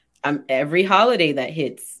comb. Every holiday that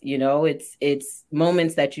hits, you know, it's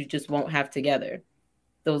moments that you just won't have together.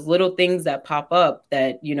 Those little things that pop up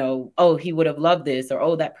that, you know, oh, he would have loved this, or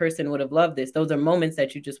oh, that person would have loved this. Those are moments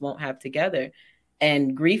that you just won't have together.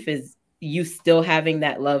 And grief is you still having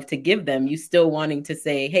that love to give them. You still wanting to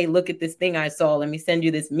say, hey, look at this thing I saw. Let me send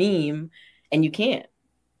you this meme. And you can't.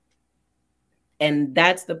 And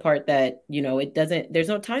that's the part that, you know, there's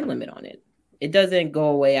no time limit on it. It doesn't go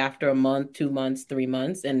away after a month, 2 months, 3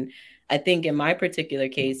 months. And I think in my particular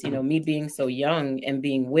case, you know, me being so young and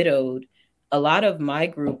being widowed, a lot of my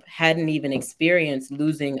group hadn't even experienced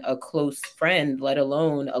losing a close friend, let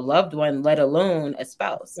alone a loved one, let alone a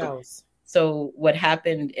spouse. So what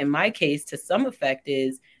happened in my case to some effect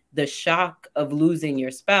is the shock of losing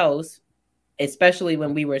your spouse, especially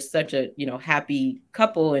when we were such a, you know, happy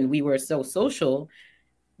couple and we were so social,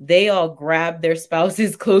 they all grabbed their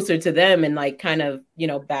spouses closer to them and like kind of, you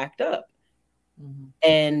know, backed up. Mm-hmm.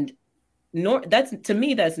 And that's, to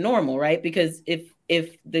me, that's normal, right? Because if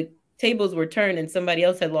the tables were turned and somebody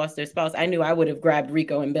else had lost their spouse, I knew I would have grabbed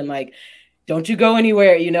Rico and been like, don't you go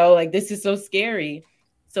anywhere, you know, like this is so scary.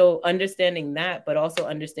 So understanding that, but also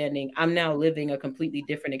understanding I'm now living a completely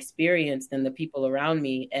different experience than the people around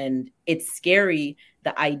me. And it's scary,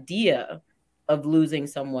 the idea of losing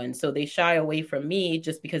someone. So they shy away from me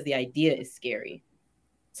just because the idea is scary.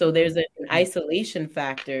 So there's an isolation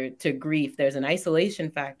factor to grief. There's an isolation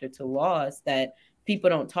factor to loss that people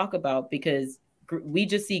don't talk about because we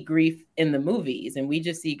just see grief in the movies and we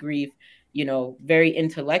just see grief, you know, very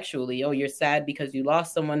intellectually. Oh, you're sad because you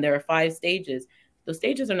lost someone. There are 5 stages. Those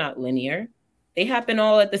stages are not linear. They happen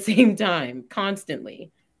all at the same time,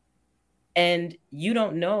 constantly. And you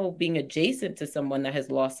don't know, being adjacent to someone that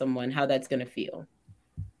has lost someone, how that's going to feel.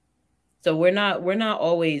 So we're not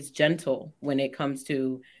always gentle when it comes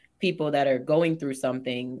to people that are going through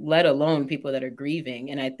something, let alone people that are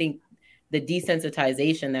grieving. And I think the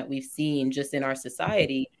desensitization that we've seen just in our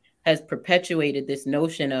society has perpetuated this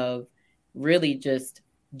notion of really just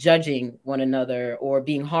judging one another or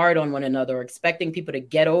being hard on one another or expecting people to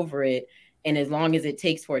get over it. And as long as it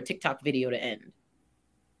takes for a TikTok video to end.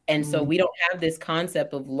 And so we don't have this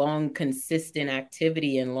concept of long, consistent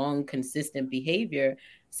activity and long, consistent behavior.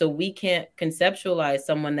 So we can't conceptualize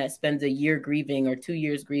someone that spends a year grieving or 2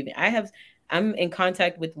 years grieving. I'm in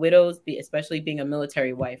contact with widows, especially being a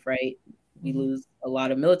military wife, right? We lose a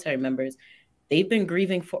lot of military members. They've been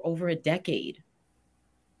grieving for over a decade.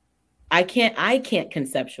 I can't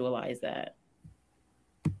conceptualize that.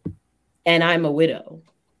 And I'm a widow.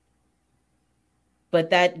 But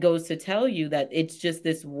that goes to tell you that it's just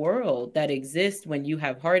this world that exists when you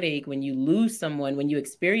have heartache, when you lose someone, when you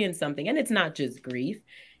experience something. And it's not just grief.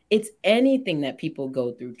 It's anything that people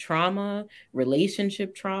go through, trauma,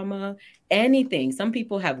 relationship trauma, anything. Some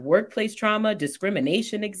people have workplace trauma,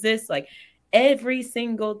 discrimination exists. Like every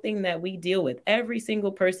single thing that we deal with, every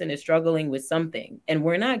single person is struggling with something. And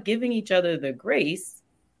we're not giving each other the grace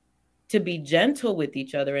to be gentle with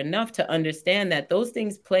each other enough to understand that those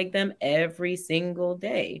things plague them every single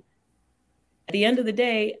day. At the end of the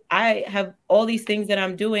day, I have all these things that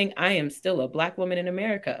I'm doing. I am still a Black woman in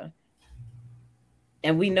America.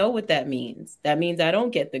 And we know what that means. That means I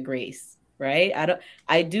don't get the grace, right?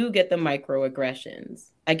 I do get the microaggressions.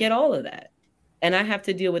 I get all of that. And I have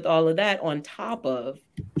to deal with all of that on top of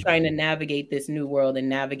trying to navigate this new world and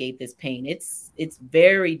navigate this pain. It's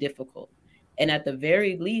very difficult. And at the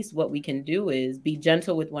very least, what we can do is be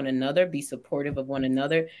gentle with one another, be supportive of one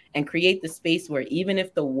another, and create the space where even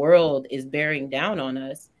if the world is bearing down on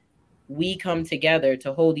us, we come together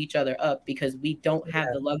to hold each other up because we don't have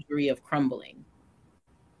the luxury of crumbling.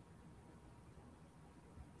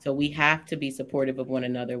 So we have to be supportive of one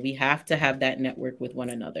another. We have to have that network with one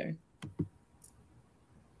another.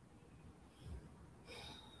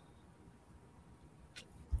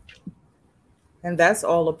 And that's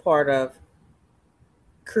all a part of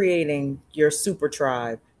creating your super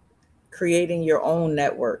tribe, creating your own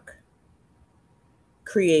network,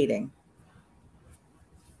 creating.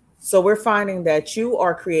 So we're finding that you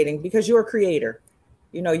are creating because you're a creator.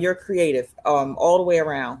 You know, you're creative all the way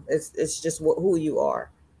around. It's just who you are.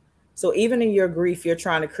 So even in your grief, you're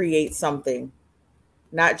trying to create something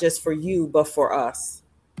not just for you, but for us.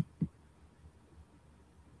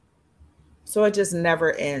 So it just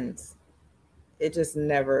never ends. It just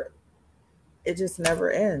never, it just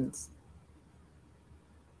never ends.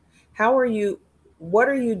 How are you, what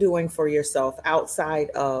are you doing for yourself outside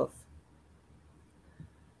of,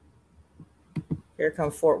 here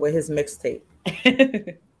come Fort with his mixtape.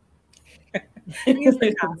 he is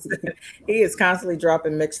a constant, he is constantly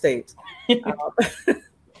dropping mixtapes.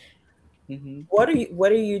 Mm-hmm. What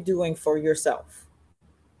are you doing for yourself?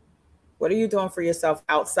 What are you doing for yourself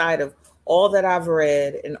outside of all that I've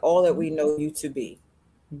read and all that we know you to be?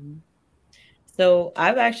 Mm-hmm. So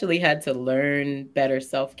I've actually had to learn better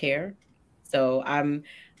self-care. So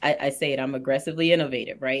I say it, I'm aggressively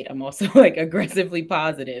innovative, right? I'm also like aggressively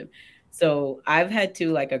positive. So I've had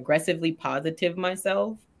to like aggressively positive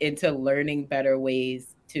myself into learning better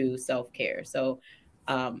ways to self-care. So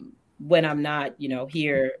when I'm not,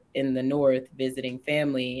 here in the north visiting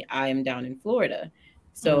family, I am down in Florida.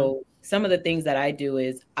 Mm, So some of the things that I do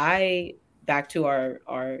is back to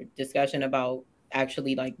our discussion about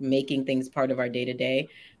actually like making things part of our day to day,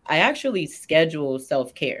 I actually schedule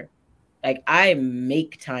self care. Like I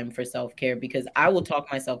make time for self care because I will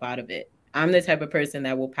talk myself out of it. I'm the type of person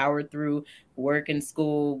that will power through work and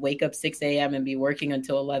school, wake up 6 a.m. and be working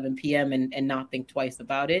until 11 p.m. And not think twice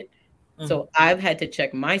about it. mm, So I've had to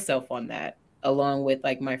check myself on that, along with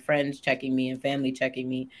like my friends checking me and family checking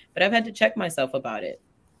me. But I've had to check myself about it.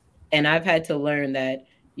 And I've had to learn that,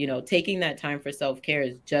 taking that time for self care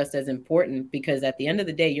is just as important because at the end of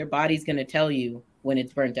the day, your body's going to tell you when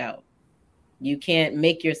it's burnt out. You can't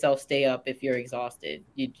make yourself stay up if you're exhausted.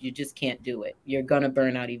 You just can't do it. You're going to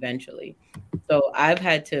burn out eventually. So I've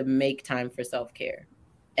had to make time for self care.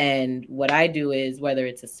 And what I do is whether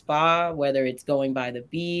it's a spa, whether it's going by the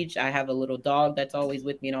beach, I have a little dog that's always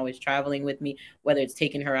with me and always traveling with me, whether it's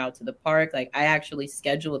taking her out to the park, like I actually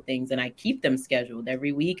schedule things and I keep them scheduled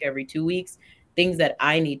every week, every 2 weeks, things that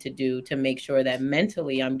I need to do to make sure that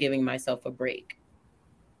mentally I'm giving myself a break.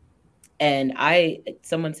 And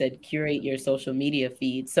someone said curate your social media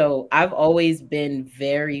feed. So I've always been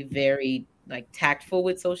very, very like tactful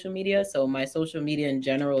with social media. So my social media in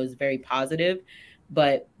general is very positive,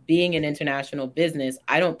 but being an international business,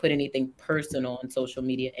 I don't put anything personal on social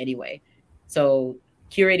media anyway. So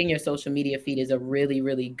curating your social media feed is a really,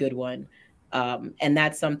 really good one. And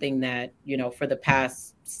that's something that, for the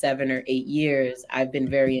past 7 or 8 years, I've been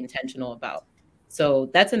very intentional about.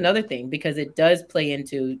 So that's another thing because it does play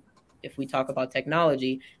into, if we talk about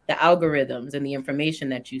technology, the algorithms and the information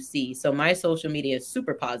that you see. So my social media is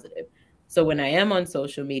super positive. So when I am on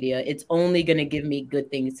social media, it's only going to give me good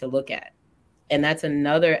things to look at. And that's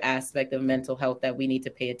another aspect of mental health that we need to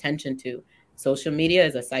pay attention to. Social media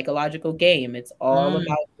is a psychological game. It's all mm.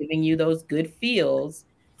 about giving you those good feels.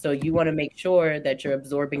 So you want to make sure that you're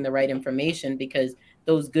absorbing the right information because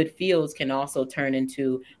those good feels can also turn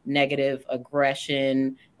into negative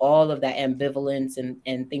aggression, all of that ambivalence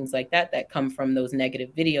and things like that that come from those negative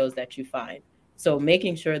videos that you find. So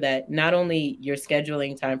making sure that not only you're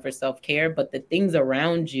scheduling time for self-care, but the things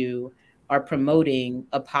around you are promoting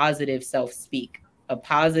a positive self-speak, a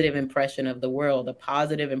positive impression of the world, a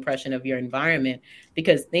positive impression of your environment,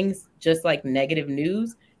 because things just like negative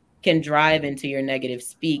news can drive into your negative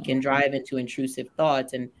speak and drive into intrusive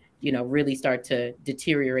thoughts and really start to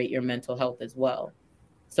deteriorate your mental health as well.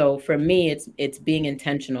 So for me, it's being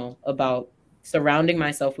intentional about surrounding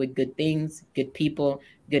myself with good things, good people,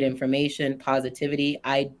 good information, positivity.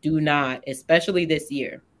 I do not, especially this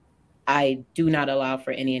year, I do not allow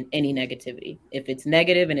for any negativity. If it's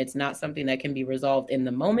negative and it's not something that can be resolved in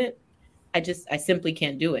the moment, I simply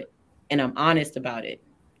can't do it. And I'm honest about it.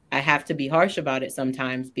 I have to be harsh about it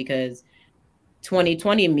sometimes because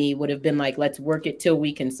 2020 me would have been like, let's work it till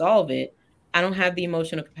we can solve it. I don't have the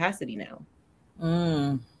emotional capacity now.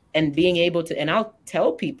 Mm. And being able to, and I'll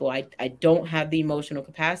tell people I don't have the emotional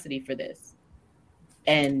capacity for this.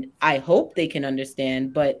 And I hope they can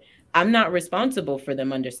understand, but I'm not responsible for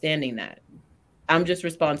them understanding that. I'm just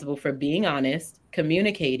responsible for being honest,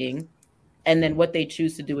 communicating, and then what they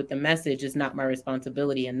choose to do with the message is not my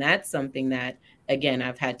responsibility. And that's something that, again,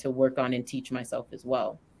 I've had to work on and teach myself as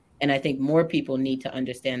well. And I think more people need to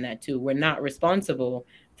understand that too. We're not responsible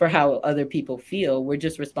for how other people feel. We're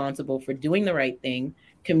just responsible for doing the right thing,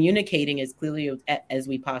 communicating as clearly as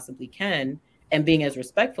we possibly can, and being as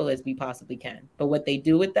respectful as we possibly can. But what they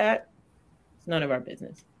do with that, it's none of our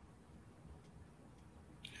business.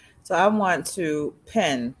 So I want to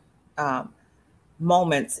pin um,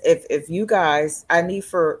 moments. If you guys, I need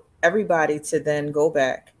for everybody to then go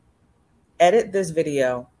back, edit this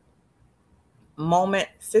video, moment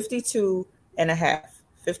 52 and a half,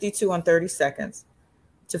 52 and 30 seconds.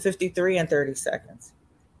 to 53 in 30 seconds.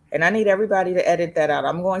 And I need everybody to edit that out.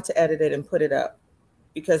 I'm going to edit it and put it up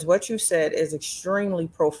because what you said is extremely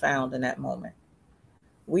profound in that moment.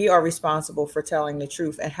 We are responsible for telling the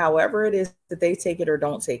truth. And however it is that they take it or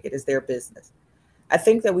don't take it is their business. I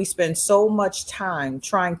think that we spend so much time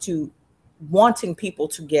wanting people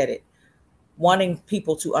to get it, wanting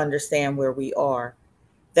people to understand where we are,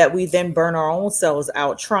 that we then burn our own selves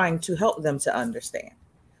out trying to help them to understand.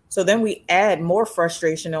 So then we add more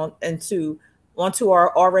frustration onto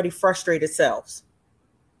our already frustrated selves.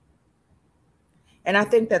 And I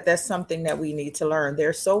think that that's something that we need to learn.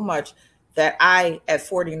 There's so much that I, at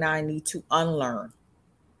 49, need to unlearn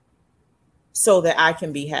so that I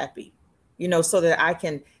can be happy, so that I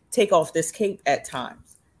can take off this cape at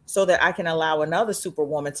times, so that I can allow another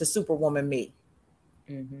superwoman to superwoman me.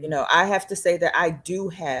 Mm-hmm. I have to say that I do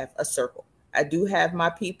have a circle. I do have my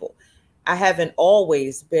people. I haven't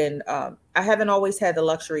always had the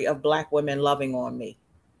luxury of Black women loving on me.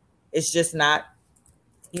 It's just not,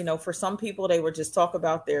 for some people, they would just talk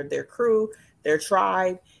about their crew, their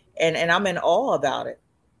tribe, and I'm in awe about it.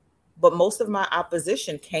 But most of my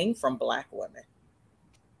opposition came from Black women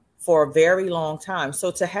for a very long time.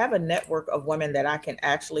 So to have a network of women that I can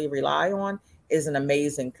actually rely on is an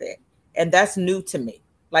amazing thing. And that's new to me.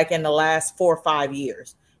 Like in the last 4 or 5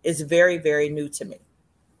 years, it's very, very new to me.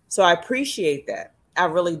 So I appreciate that. I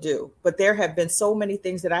really do. But there have been so many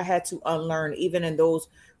things that I had to unlearn, even in those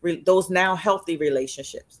now healthy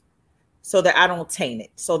relationships, so that I don't taint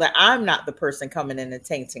it, so that I'm not the person coming in and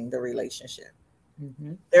tainting the relationship.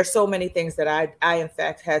 Mm-hmm. There's so many things that I in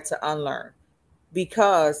fact had to unlearn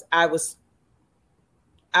because I was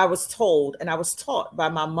told and I was taught by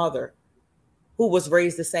my mother, who was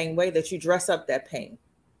raised the same way, that you dress up that pain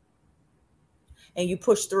and you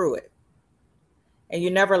push through it and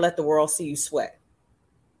you never let the world see you sweat.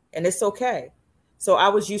 And it's okay. So I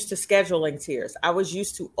was used to scheduling tears. I was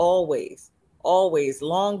used to always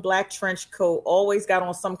long black trench coat, always got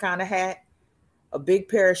on some kind of hat, a big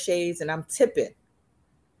pair of shades, and I'm tipping.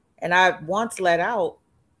 And I once let out,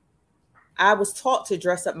 I was taught to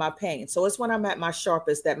dress up my pain. So it's when I'm at my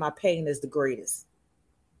sharpest that my pain is the greatest.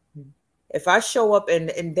 If I show up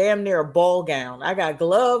in damn near a ball gown, I got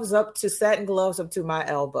satin gloves up to my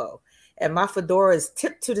elbow, and my fedora is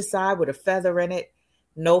tipped to the side with a feather in it,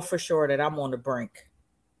 know for sure that I'm on the brink.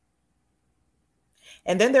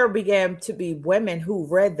 And then there began to be women who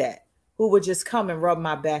read that, who would just come and rub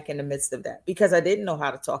my back in the midst of that, because I didn't know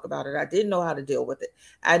how to talk about it. I didn't know how to deal with it.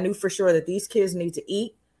 I knew for sure that these kids need to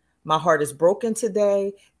eat. My heart is broken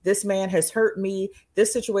today. This man has hurt me.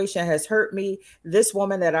 This situation has hurt me. This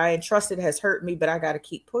woman that I entrusted has hurt me, but I got to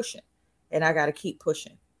keep pushing, and I got to keep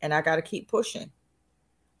pushing, and I got to keep pushing.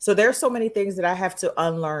 So there's so many things that I have to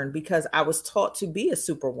unlearn because I was taught to be a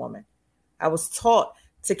superwoman. I was taught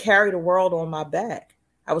to carry the world on my back.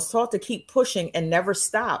 I was taught to keep pushing and never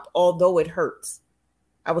stop, although it hurts.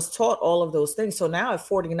 I was taught all of those things. So now at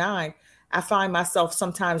 49, I find myself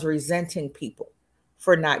sometimes resenting people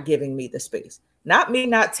for not giving me the space. Not me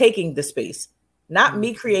not taking the space, not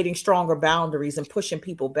me creating stronger boundaries and pushing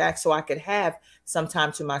people back so I could have some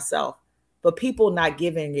time to myself, but people not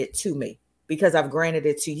giving it to me because I've granted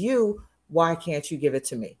it to you. Why can't you give it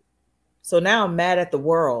to me? So now I'm mad at the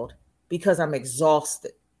world because I'm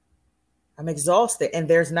exhausted. I'm exhausted, and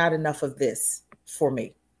there's not enough of this for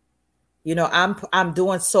me. I'm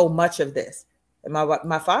doing so much of this. And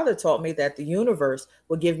my father taught me that the universe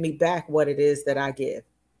will give me back what it is that I give.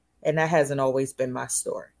 And that hasn't always been my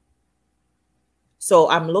story. So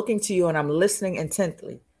I'm looking to you and I'm listening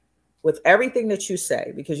intently with everything that you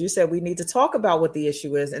say, because you said we need to talk about what the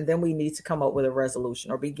issue is, and then we need to come up with a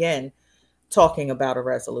resolution or begin talking about a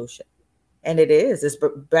resolution. And it's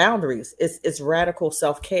boundaries. It's radical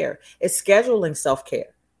self-care. It's scheduling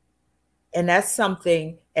self-care. And that's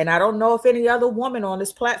something, and I don't know if any other woman on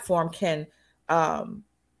this platform can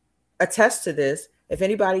attest to this, if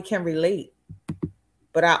anybody can relate,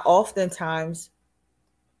 but I oftentimes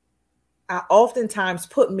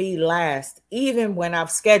put me last, even when I've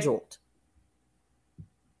scheduled.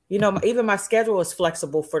 Even my schedule is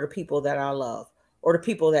flexible for the people that I love or the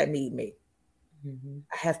people that need me. Mm-hmm.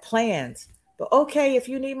 I have plans, but okay, if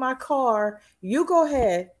you need my car, you go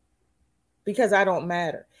ahead, because I don't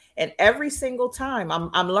matter. And every single time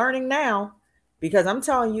I'm learning now, because I'm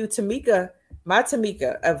telling you, Tamika, my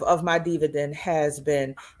Tamika of my dividend has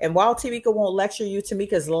been, and while Tamika won't lecture you,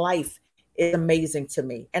 Tamika's life is amazing to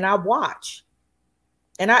me. And I watch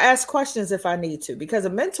and I ask questions if I need to, because a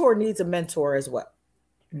mentor needs a mentor as well.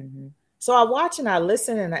 Mm-hmm. So I watch and I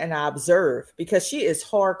listen and I observe, because she is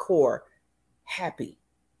hardcore happy.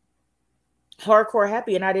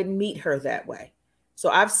 And I didn't meet her that way. So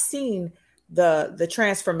I've seen the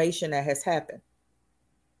transformation that has happened.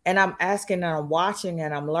 And I'm asking and I'm watching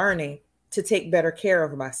and I'm learning to take better care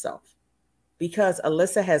of myself because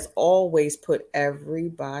Alyssa has always put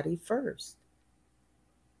everybody first.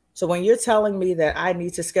 So when you're telling me that I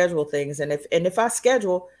need to schedule things, and if I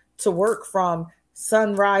schedule to work from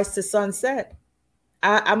sunrise to sunset,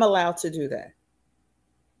 I'm allowed to do that.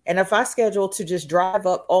 And if I schedule to just drive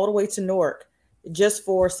up all the way to Newark just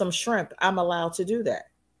for some shrimp, I'm allowed to do that.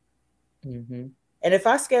 Mm-hmm. And if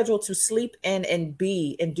I schedule to sleep in and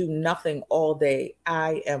be and do nothing all day,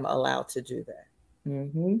 I am allowed to do that.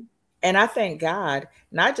 Mm-hmm. And I thank God,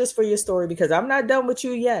 not just for your story, because I'm not done with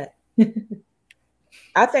you yet.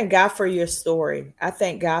 I thank God for your story. I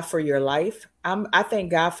thank God for your life. I thank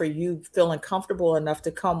God for you feeling comfortable enough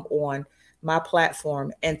to come on my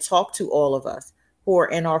platform and talk to all of us who are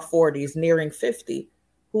in our 40s, nearing 50,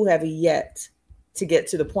 who have yet to get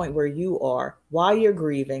to the point where you are while you're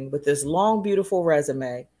grieving with this long, beautiful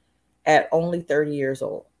resume at only 30 years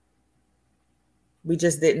old. We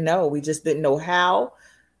just didn't know. We just didn't know how,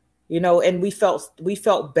 and we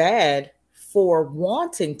felt bad for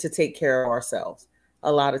wanting to take care of ourselves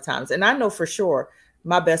a lot of times. And I know for sure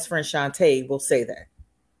my best friend Shantae will say that.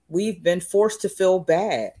 We've been forced to feel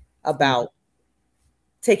bad about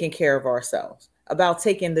taking care of ourselves, about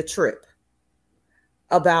taking the trip,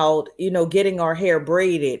 about, getting our hair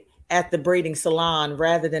braided at the braiding salon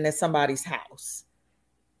rather than at somebody's house.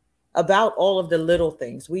 About all of the little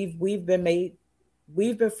things. We've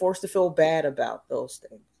been forced to feel bad about those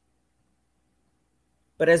things.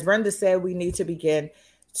 But as Brenda said, we need to begin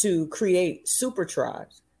to create super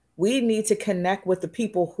tribes. We need to connect with the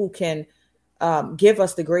people who can give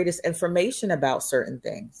us the greatest information about certain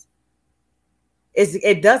things.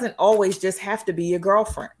 It doesn't always just have to be your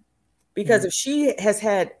girlfriend. Because if she has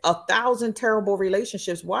had 1,000 terrible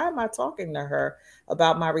relationships, why am I talking to her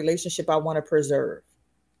about my relationship I want to preserve?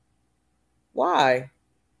 Why?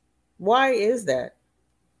 Why is that?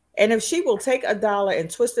 And if she will take $1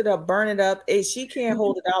 and twist it up, burn it up, she can't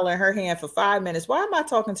hold $1 in her hand for 5 minutes. Why am I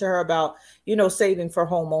talking to her about, saving for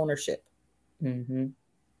home ownership? Mm-hmm.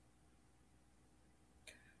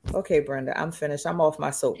 Okay, Brenda, I'm finished. I'm off my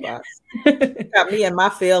soapbox. Got me and my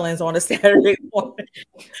feelings on a Saturday morning.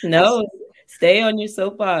 No, stay on your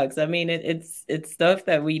soapbox. I mean, it's stuff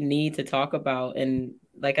that we need to talk about. And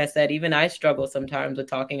like I said, even I struggle sometimes with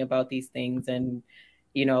talking about these things. And,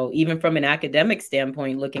 even from an academic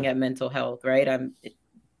standpoint, looking at mental health, right? I'm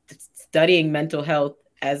studying mental health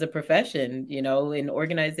as a profession, in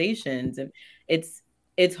organizations. And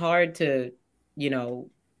it's hard to,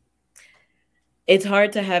 it's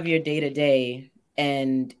hard to have your day to day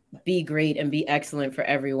and be great and be excellent for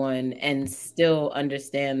everyone and still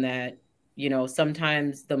understand that,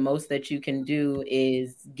 sometimes the most that you can do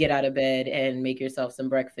is get out of bed and make yourself some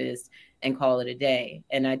breakfast and call it a day.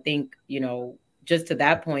 And I think, just to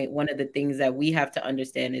that point, one of the things that we have to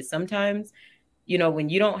understand is sometimes, when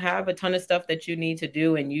you don't have a ton of stuff that you need to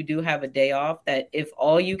do and you do have a day off, that if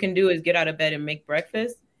all you can do is get out of bed and make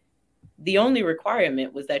breakfast, the only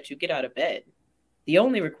requirement was that you get out of bed. The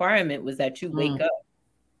only requirement was that you wake up.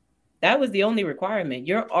 That was the only requirement.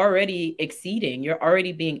 You're already exceeding. You're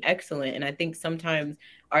already being excellent. And I think sometimes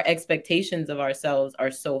our expectations of ourselves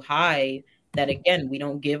are so high that, again, we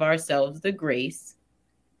don't give ourselves the grace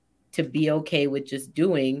to be okay with just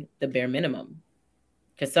doing the bare minimum.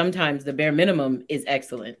 Because sometimes the bare minimum is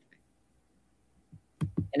excellent.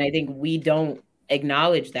 And I think we don't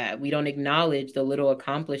acknowledge that. We don't acknowledge the little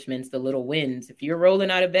accomplishments, the little wins. If you're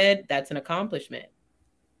rolling out of bed, that's an accomplishment.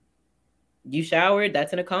 You showered,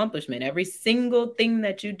 that's an accomplishment. Every single thing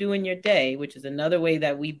that you do in your day, which is another way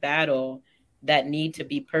that we battle that need to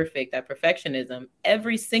be perfect, that perfectionism,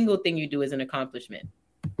 every single thing you do is an accomplishment.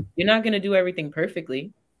 You're not going to do everything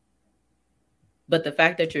perfectly, but the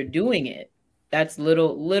fact that you're doing it, that's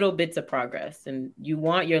little bits of progress. And you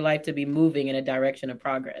want your life to be moving in a direction of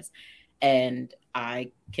progress. And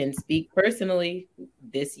I can speak personally.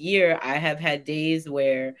 This year, I have had days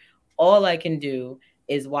where all I can do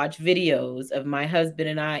is watch videos of my husband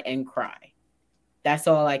and I and cry. That's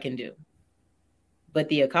all I can do. But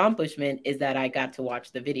the accomplishment is that I got to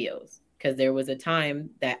watch the videos, because there was a time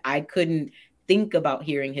that I couldn't think about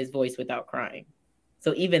hearing his voice without crying.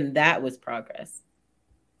 So even that was progress.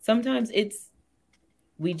 Sometimes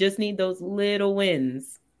we just need those little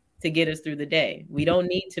wins to get us through the day. We don't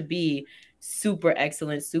need to be super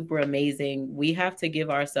excellent, super amazing. We have to give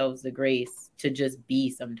ourselves the grace to just be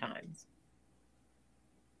sometimes.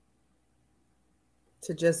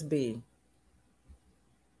 To just be.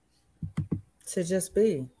 To just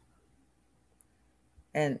be.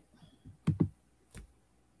 And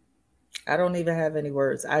I don't even have any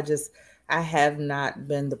words. I have not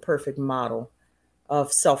been the perfect model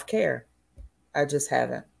of self care. I just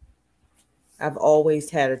haven't. I've always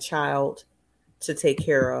had a child to take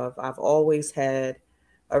care of. I've always had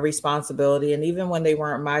a responsibility. And even when they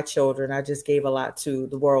weren't my children, I just gave a lot to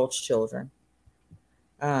the world's children.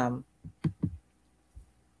 Um,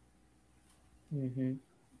 Mm-hmm.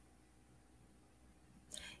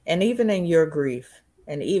 and even in your grief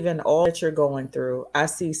and even all that you're going through, I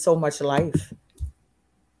see so much life.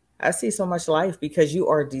 I see so much life because you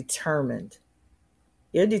are determined.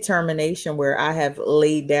 Your determination, where I have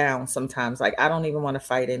laid down sometimes, like I don't even want to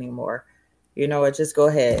fight anymore. I just go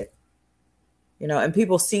ahead. And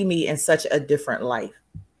people see me in such a different life,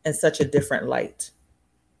 in such a different light.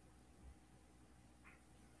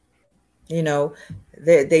 You know,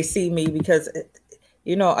 they see me because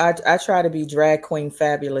I try to be drag queen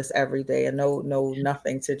fabulous every day, and no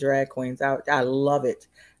nothing to drag queens. I love it.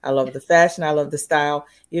 I love the fashion. I love the style.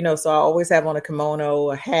 So I always have on a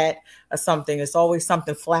kimono, a hat, or something. It's always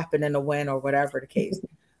something flapping in the wind or whatever the case.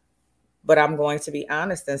 But I'm going to be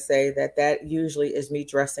honest and say that usually is me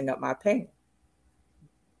dressing up my pain.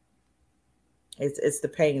 It's the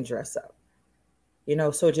pain dress up.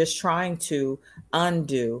 So just trying to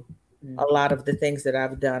undo a lot of the things that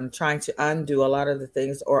I've done, trying to undo a lot of the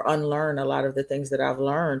things or unlearn a lot of the things that I've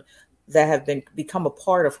learned that have become a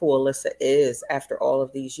part of who Alyssa is after all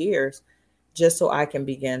of these years, just so I can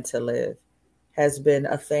begin to live, has been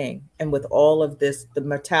a thing. And with all of this, the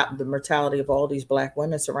mortality of all these Black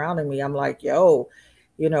women surrounding me, I'm like, yo,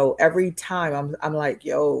 every time I'm like,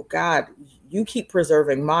 yo, God, you keep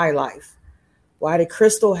preserving my life. Why did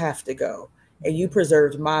Crystal have to go? And you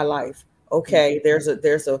preserved my life. Okay, there's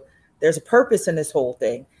a purpose in this whole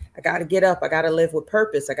thing. I got to get up. I got to live with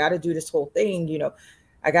purpose. I got to do this whole thing.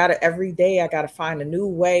 I got to every day. I got to find a new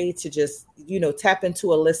way to just tap into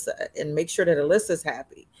Alyssa and make sure that Alyssa's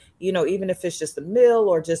happy. Even if it's just a meal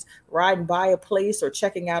or just riding by a place or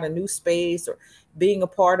checking out a new space or being a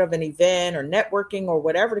part of an event or networking or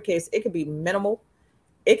whatever the case, it could be minimal.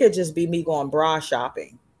 It could just be me going bra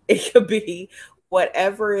shopping. It could be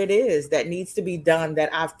whatever it is that needs to be done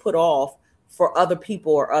that I've put off for other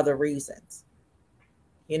people or other reasons.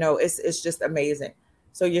 It's just amazing.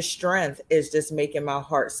 So your strength is just making my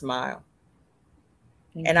heart smile.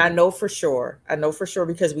 And I know for sure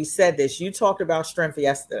because we said this, you talked about strength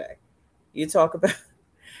yesterday. You talk about,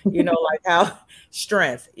 like how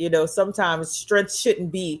strength, sometimes strength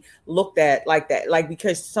shouldn't be looked at like that. Like,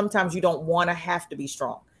 because sometimes you don't want to have to be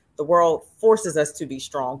strong. The world forces us to be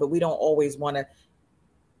strong, but we don't always want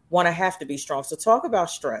to have to be strong. So talk about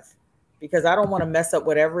strength, because I don't want to mess up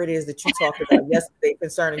whatever it is that you talked about yesterday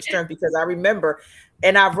concerning strength, because I remember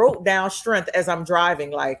and I wrote down strength as I'm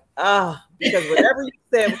driving, like, because whatever you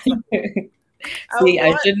said was See,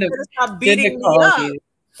 I shouldn't have called up. you.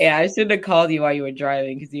 Yeah, I shouldn't have called you while you were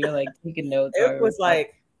driving, because you were like taking notes. It was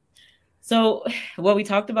like, so what we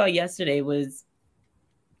talked about yesterday was,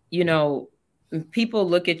 people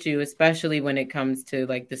look at you, especially when it comes to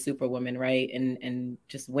like the superwoman, right? And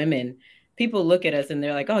just women, people look at us and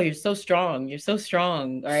they're like, oh, you're so strong. You're so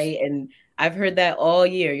strong. Right. And I've heard that all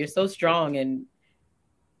year. You're so strong. And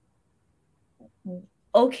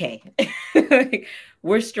okay,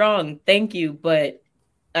 we're strong. Thank you. But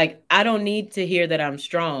like, I don't need to hear that I'm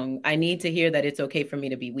strong. I need to hear that it's okay for me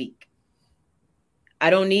to be weak. I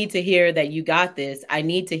don't need to hear that you got this. I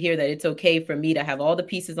need to hear that it's okay for me to have all the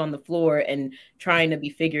pieces on the floor and trying to be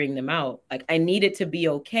figuring them out. Like, I need it to be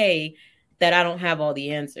okay that I don't have all the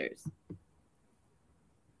answers.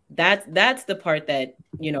 That's the part that,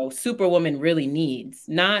 Superwoman really needs.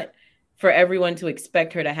 Not for everyone to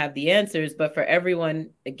expect her to have the answers, but for everyone,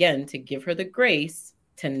 again, to give her the grace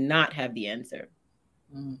to not have the answer,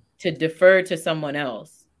 to defer to someone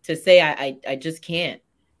else, to say, I just can't.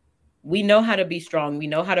 We know how to be strong. We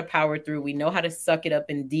know how to power through. We know how to suck it up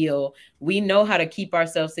and deal. We know how to keep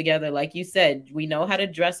ourselves together. Like you said, we know how to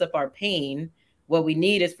dress up our pain. What we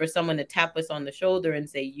need is for someone to tap us on the shoulder and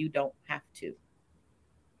say, you don't have to.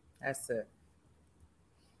 That's it.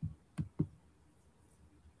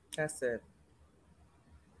 That's it.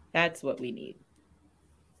 That's what we need.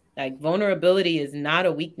 Like, vulnerability is not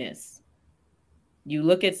a weakness. You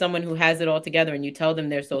look at someone who has it all together and you tell them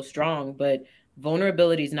they're so strong, but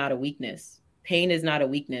vulnerability is not a weakness. Pain is not a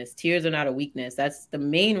weakness. Tears are not a weakness. That's the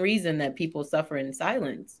main reason that people suffer in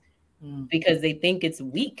silence, because they think it's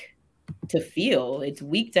weak to feel. It's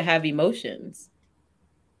weak to have emotions.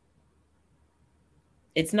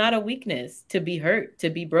 It's not a weakness to be hurt, to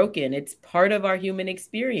be broken. It's part of our human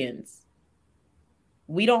experience.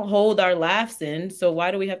 We don't hold our laughs in, so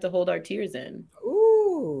why do we have to hold our tears in?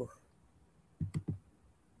 Ooh.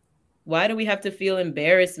 Why do we have to feel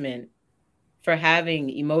embarrassment for having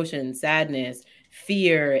emotion, sadness,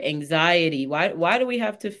 fear, anxiety? Why do we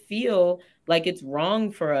have to feel like it's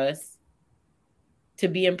wrong for us to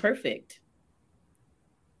be imperfect?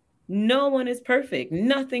 No one is perfect.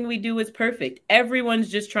 Nothing we do is perfect. Everyone's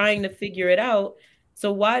just trying to figure it out.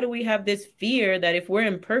 So why do we have this fear that if we're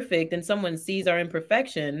imperfect and someone sees our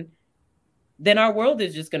imperfection, then our world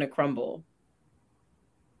is just going to crumble?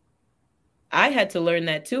 I had to learn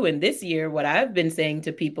that too. And this year, what I've been saying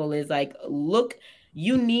to people is like, look,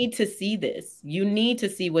 you need to see this. You need to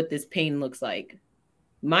see what this pain looks like.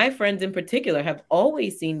 My friends in particular have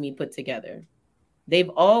always seen me put together. They've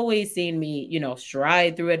always seen me,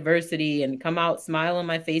 stride through adversity and come out, smile on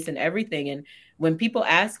my face and everything. And when people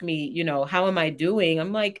ask me, how am I doing?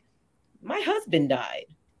 I'm like, my husband died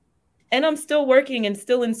and I'm still working and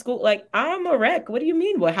still in school. Like, I'm a wreck. What do you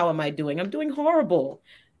mean? Well, how am I doing? I'm doing horrible.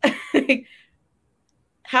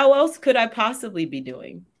 How else could I possibly be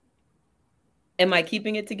doing? Am I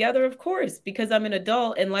keeping it together? Of course, because I'm an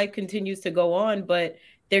adult and life continues to go on, but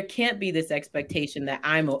there can't be this expectation that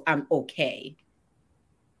I'm okay.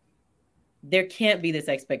 There can't be this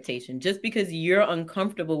expectation. Just because you're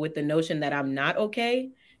uncomfortable with the notion that I'm not okay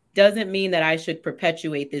doesn't mean that I should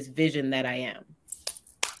perpetuate this vision that I am.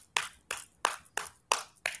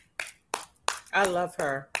 I love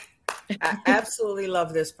her. I absolutely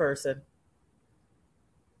love this person.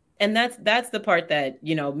 And that's the part that,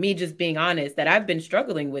 me just being honest, that I've been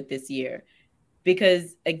struggling with this year.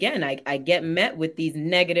 Because again, I get met with these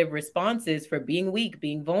negative responses for being weak,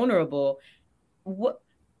 being vulnerable. What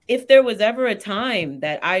if there was ever a time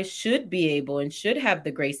that I should be able and should have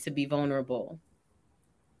the grace to be vulnerable?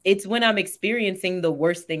 It's when I'm experiencing the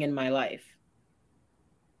worst thing in my life.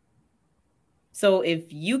 So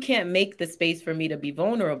if you can't make the space for me to be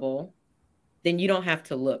vulnerable, then you don't have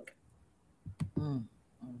to look. Mm.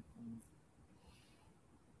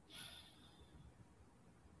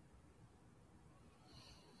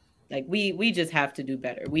 Like we just have to do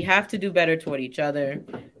better. We have to do better toward each other.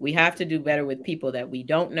 We have to do better with people that we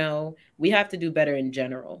don't know. We have to do better in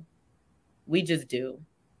general. We just do.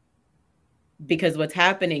 Because what's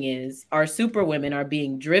happening is our super women are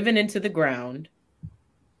being driven into the ground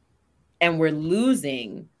and we're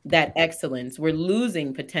losing that excellence. We're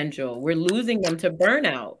losing potential. We're losing them to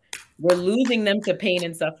burnout. We're losing them to pain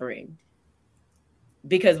and suffering.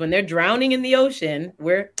 Because when they're drowning in the ocean,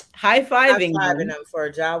 we're high-fiving them for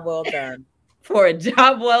a job well done. For a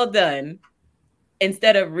job well done,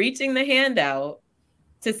 instead of reaching the hand out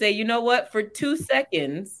to say, you know what, for 2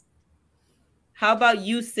 seconds, how about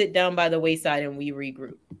you sit down by the wayside and we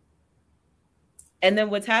regroup? And then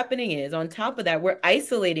what's happening is, on top of that, we're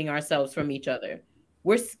isolating ourselves from each other.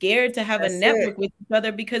 We're scared to have a network with each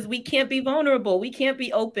other because we can't be vulnerable. We can't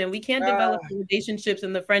be open. We can't develop the relationships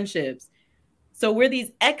and the friendships. So we're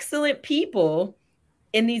these excellent people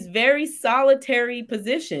in these very solitary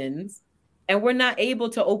positions, and we're not able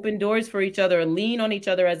to open doors for each other, lean on each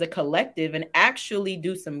other as a collective, and actually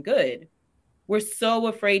do some good. We're so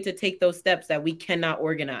afraid to take those steps that we cannot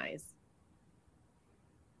organize.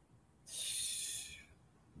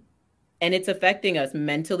 And it's affecting us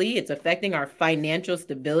mentally. It's affecting our financial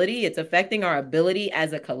stability. It's affecting our ability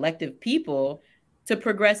as a collective people to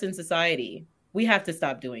progress in society. We have to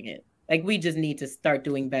stop doing it. Like, we just need to start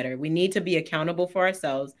doing better. We need to be accountable for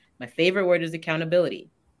ourselves. My favorite word is accountability.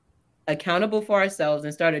 Accountable for ourselves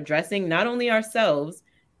and start addressing not only ourselves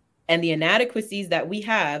and the inadequacies that we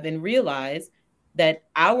have, and realize that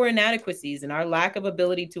our inadequacies and our lack of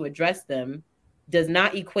ability to address them does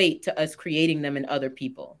not equate to us creating them in other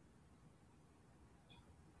people.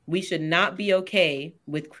 We should not be okay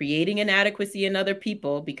with creating inadequacy in other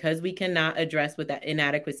people because we cannot address with that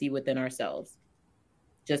inadequacy within ourselves.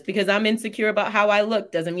 Just because I'm insecure about how I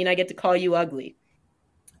look doesn't mean I get to call you ugly.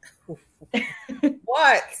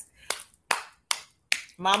 What?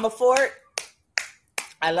 Mama Fort?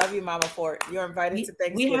 I love you, Mama Fort. You're invited to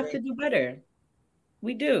Thanksgiving. We have to do better.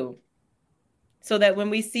 We do. So that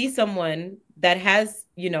when we see someone that has,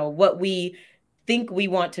 what we think we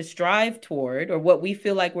want to strive toward or what we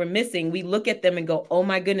feel like we're missing, we look at them and go, oh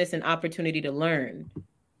my goodness, an opportunity to learn,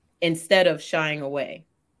 instead of shying away.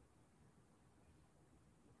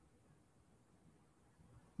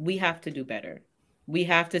 We have to do better. We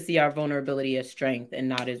have to see our vulnerability as strength and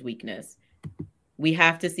not as weakness. We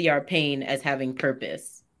have to see our pain as having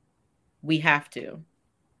purpose. We have to.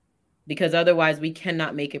 Because otherwise we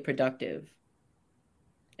cannot make it productive.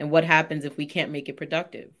 And what happens if we can't make it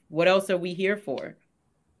productive? What else are we here for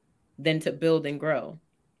than to build and grow?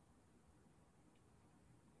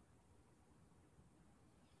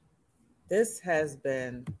 This has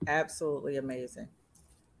been absolutely amazing.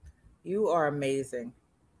 You are amazing.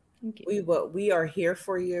 Thank you. We are here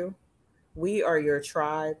for you. We are your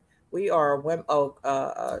tribe. We are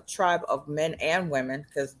a tribe of men and women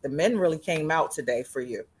because the men really came out today for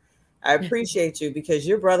you. I appreciate you because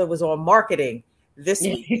your brother was on marketing this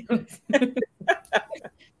week.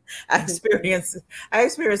 I experienced I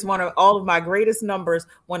experienced one of all of my greatest numbers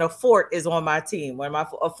when a Fort is on my team, when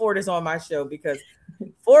a Fort is on my show because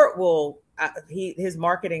Fort will his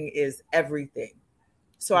marketing is everything.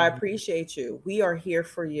 So I appreciate you. We are here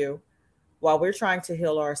for you. While we're trying to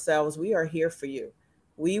heal ourselves, we are here for you.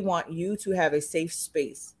 We want you to have a safe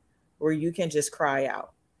space where you can just cry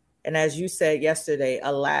out. And as you said yesterday,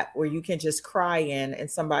 a lap where you can just cry in and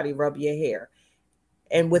somebody rub your hair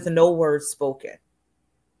and with no words spoken.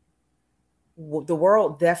 The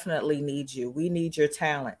world definitely needs you. We need your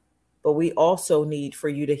talent, but we also need for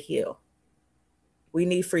you to heal. We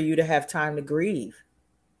need for you to have time to grieve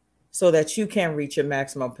so that you can reach your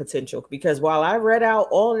maximum potential. Because while I read out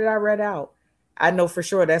all that I read out, I know for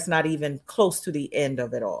sure that's not even close to the end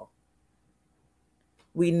of it all.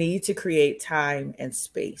 We need to create time and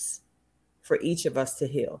space for each of us to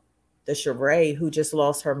heal. The Sheree, who just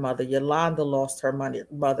lost her mother, Yolanda lost her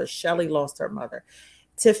mother, Shelly lost her mother,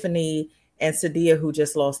 Tiffany and Sadia, who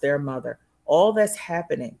just lost their mother. All that's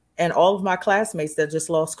happening. And all of my classmates that just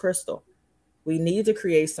lost Crystal. We need to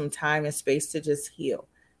create some time and space to just heal,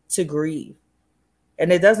 to grieve.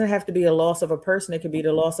 And it doesn't have to be a loss of a person. It could be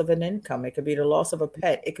the loss of an income. It could be the loss of a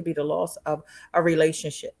pet. It could be the loss of a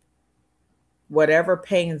relationship. Whatever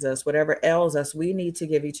pains us, whatever ails us, we need to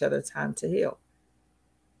give each other time to heal.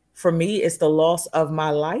 For me, it's the loss of my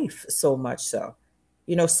life so much so.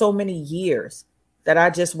 So many years that I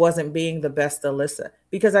just wasn't being the best Alyssa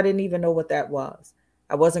because I didn't even know what that was.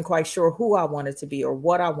 I wasn't quite sure who I wanted to be or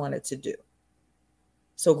what I wanted to do.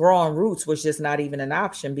 So growing roots was just not even an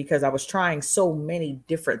option because I was trying so many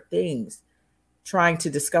different things, trying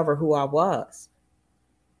to discover who I was.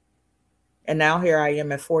 And now here I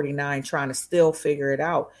am at 49 trying to still figure it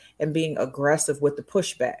out and being aggressive with the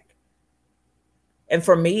pushback. And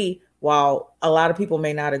for me, while a lot of people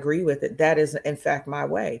may not agree with it, that is in fact my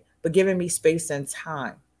way, but giving me space and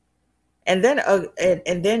time. And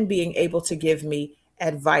then being able to give me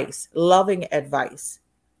advice, loving advice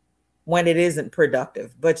when it isn't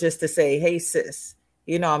productive, but just to say, hey, sis,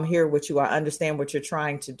 I'm here with you. I understand what you're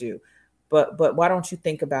trying to do, but why don't you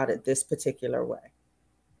think about it this particular way?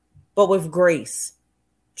 But with grace,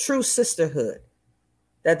 true sisterhood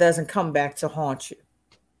that doesn't come back to haunt you.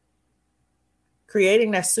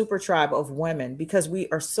 Creating that super tribe of women because we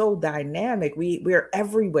are so dynamic. We're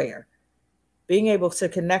everywhere. Being able to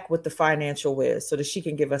connect with the financial whiz so that she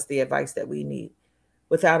can give us the advice that we need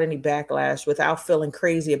without any backlash, without feeling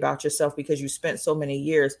crazy about yourself because you spent so many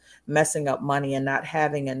years messing up money and not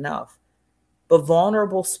having enough. But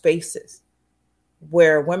vulnerable spaces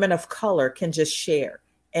where women of color can just share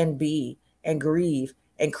and be and grieve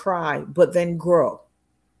and cry, but then grow.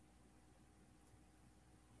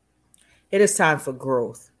 It is time for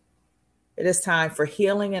growth. It is time for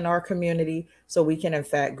healing in our community so we can, in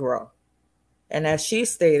fact, grow. And as she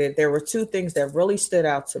stated, there were two things that really stood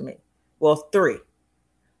out to me. Well, three.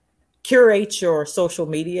 Curate your social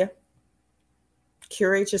media.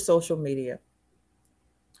 Curate your social media.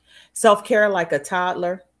 Self-care like a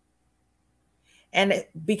toddler. And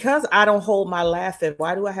because I don't hold my laugh in,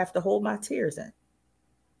 why do I have to hold my tears in?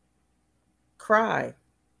 Cry.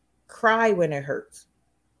 Cry when it hurts.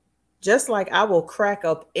 Just like I will crack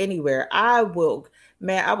up anywhere. I will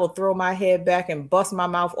throw my head back and bust my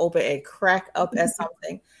mouth open and crack up at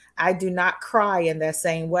something. I do not cry in that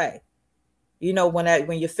same way.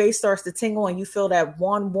 When your face starts to tingle and you feel that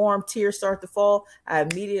one warm tear start to fall, I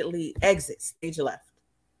immediately exit stage left.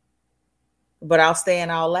 But I'll stay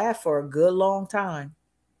and I'll laugh for a good long time.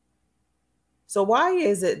 So why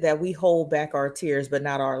is it that we hold back our tears but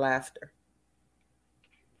not our laughter?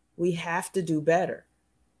 We have to do better.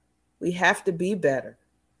 We have to be better.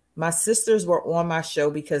 My sisters were on my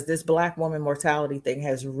show because this Black woman mortality thing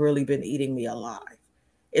has really been eating me alive.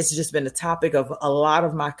 It's just been the topic of a lot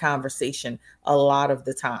of my conversation a lot of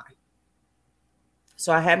the time.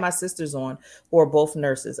 So I had my sisters on who are both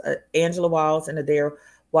nurses. Angela Wiles and Adair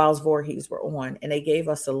Wiles Voorhees were on, and they gave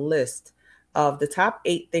us a list of the top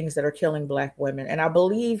 8 things that are killing Black women. And I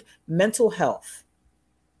believe mental health,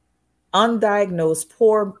 undiagnosed,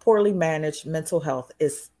 poorly managed mental health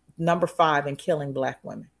is number 5 in killing Black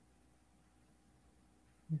women.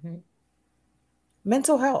 Mm-hmm.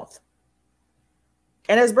 Mental health.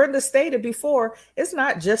 And as Brenda stated before, it's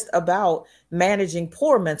not just about managing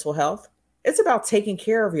poor mental health. It's about taking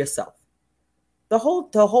care of yourself. The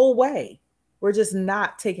whole way. We're just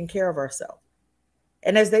not taking care of ourselves.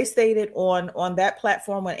 And as they stated on that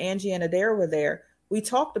platform when Angie and Adair were there, we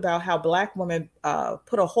talked about how Black women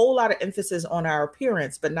put a whole lot of emphasis on our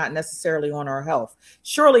appearance, but not necessarily on our health.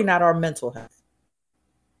 Surely not our mental health.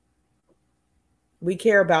 We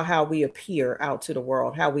care about how we appear out to the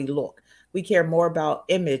world, how we look. We care more about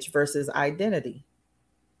image versus identity.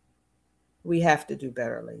 We have to do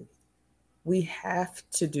better, ladies. We have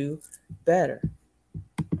to do better.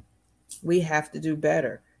 We have to do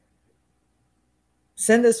better.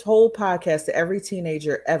 Send this whole podcast to every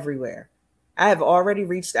teenager everywhere. I have already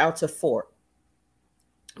reached out to 4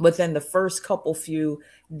 within the first couple few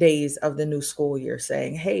days of the new school year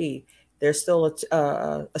saying, hey, there's still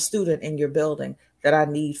a student in your building that I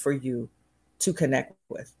need for you to connect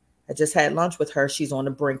with. I just had lunch with her. She's on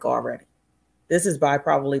the brink already. This is by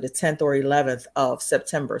probably the 10th or 11th of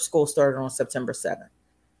September. School started on September 7th.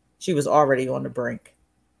 She was already on the brink.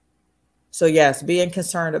 So yes, being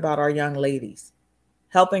concerned about our young ladies,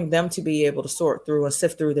 helping them to be able to sort through and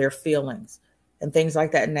sift through their feelings and things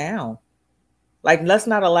like that now. Like, let's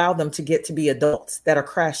not allow them to get to be adults that are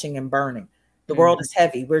crashing and burning. The world is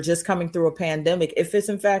heavy. We're just coming through a pandemic. If it's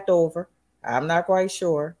in fact over, I'm not quite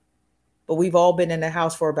sure. But we've all been in the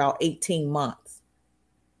house for about 18 months.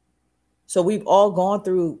 So we've all gone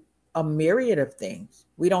through a myriad of things.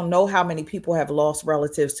 We don't know how many people have lost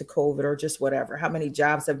relatives to COVID or just whatever, how many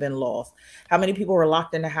jobs have been lost, how many people were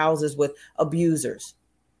locked in the houses with abusers.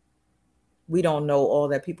 We don't know all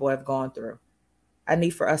that people have gone through. I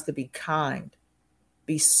need for us to be kind,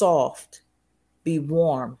 be soft, be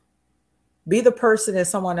warm, be the person in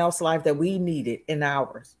someone else's life that we needed in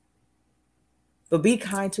ours. But be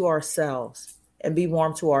kind to ourselves and be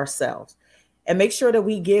warm to ourselves. And make sure that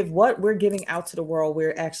we give what we're giving out to the world,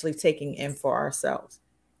 we're actually taking in for ourselves.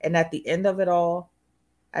 And at the end of it all,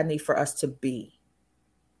 I need for us to be.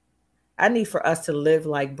 I need for us to live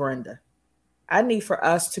like Brenda. I need for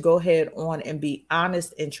us to go ahead on and be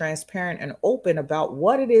honest and transparent and open about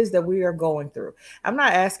what it is that we are going through. I'm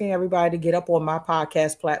not asking everybody to get up on my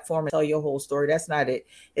podcast platform and tell your whole story. That's not it.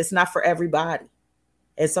 It's not for everybody.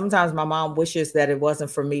 And sometimes my mom wishes that it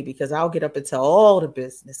wasn't for me because I'll get up and tell all the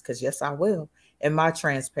business because yes, I will, in my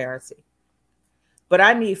transparency. But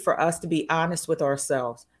I need for us to be honest with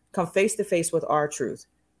ourselves, come face to face with our truth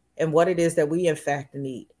and what it is that we in fact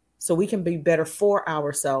need. So we can be better for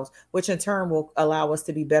ourselves, which in turn will allow us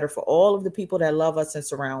to be better for all of the people that love us and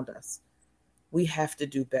surround us. We have to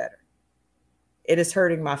do better. It is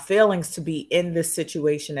hurting my feelings to be in this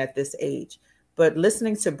situation at this age. But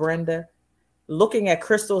listening to Brenda, looking at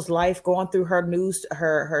Crystal's life, going through her news,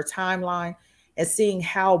 her timeline, and seeing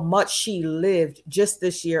how much she lived just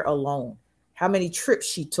this year alone, how many trips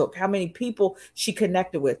she took, how many people she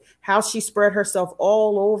connected with, how she spread herself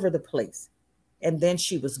all over the place. And then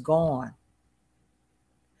she was gone.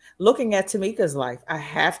 Looking at Tamika's life, I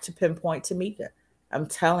have to pinpoint Tamika. I'm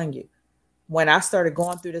telling you, when I started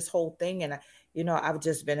going through this whole thing, and I've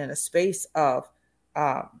just been in a space of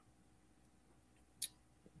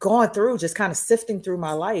going through, just kind of sifting through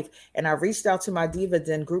my life. And I reached out to my Diva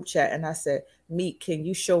Den group chat and I said, Meek, can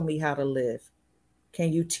you show me how to live?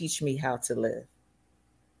 Can you teach me how to live?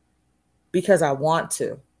 Because I want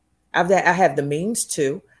to. I have the means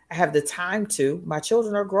to. I have the time to. My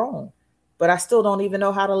children are grown, but I still don't even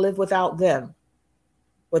know how to live without them,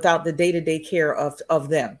 without the day-to-day care of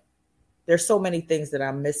them. There's so many things that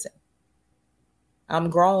I'm missing. I'm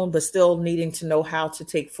grown, but still needing to know how to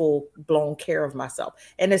take full-blown care of myself.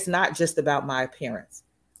 And it's not just about my appearance.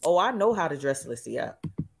 Oh, I know how to dress Lissy up.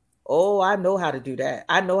 Oh, I know how to do that.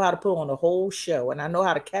 I know how to put on a whole show, and I know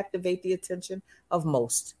how to captivate the attention of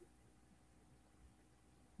most.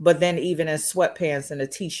 But then even in sweatpants and a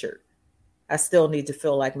t-shirt, I still need to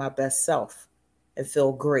feel like my best self and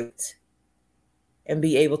feel great and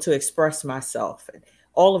be able to express myself and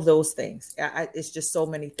all of those things. It's just so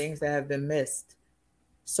many things that have been missed.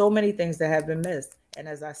 So many things that have been missed. And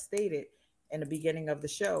as I stated in the beginning of the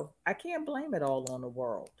show, I can't blame it all on the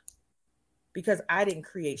world because I didn't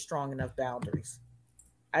create strong enough boundaries.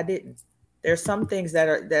 I didn't. There's some things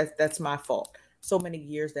that's my fault. So many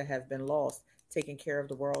years that have been lost, taking care of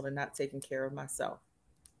the world and not taking care of myself.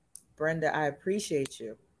 Brenda, I appreciate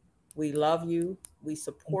you. We love you. We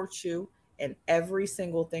support you in every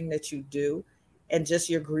single thing that you do and just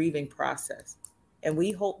your grieving process. And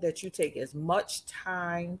we hope that you take as much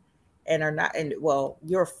time and are not, and well,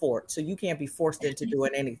 you're a fort, so you can't be forced into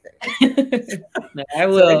doing anything. No, I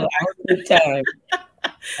will. I will take time.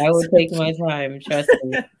 I will take my time. Trust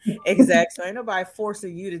me. Exactly. So ain't nobody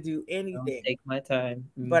forcing you to do anything. I'll take my time.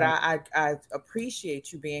 Mm-hmm. But I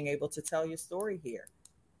appreciate you being able to tell your story here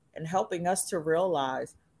and helping us to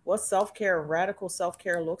realize what self-care and radical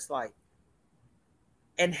self-care looks like.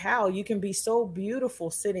 and how you can be so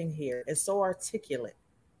beautiful sitting here and so articulate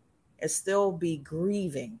and still be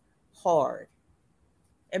grieving hard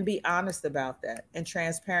and be honest about that and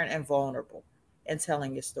transparent and vulnerable in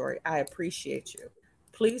telling your story. I appreciate you.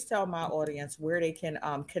 Please tell my audience where they can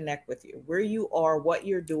connect with you, where you are, what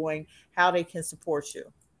you're doing, how they can support you.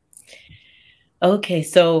 Okay,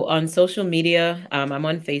 so on social media, I'm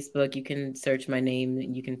on Facebook. You can search my name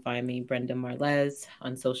and you can find me, Brenda Marlez.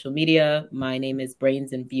 On social media, my name is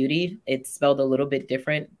Brains and Beauty. It's spelled a little bit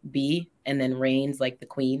different, B, and then Reigns, like the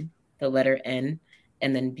queen, the letter N,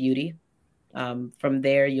 and then Beauty. From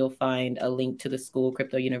there, you'll find a link to the school,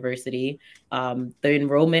 Crypto University. The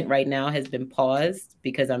enrollment right now has been paused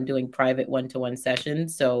because I'm doing private one-to-one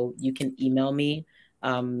sessions. So you can email me.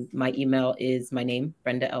 My email is my name,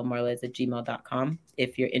 BrendaLMarlez@gmail.com.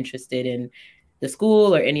 If you're interested in the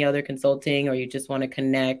school or any other consulting, or you just want to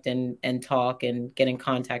connect and talk and get in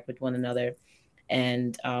contact with one another.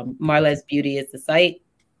 And Marlez Beauty is the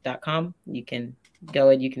site.com. You can go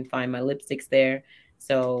and you can find my lipsticks there.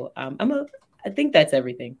 So I think that's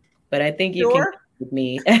everything. But I think you can Sure. connect with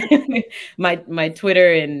me. My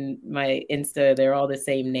Twitter and my Insta, they're all the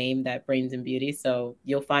same name, that Brains and Beauty. So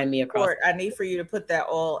you'll find me across. I need for you to put that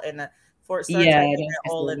all in the start Yeah, typing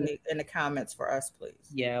that all in the comments for us, please.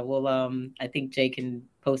 Yeah, well, I think Jay can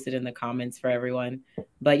post it in the comments for everyone.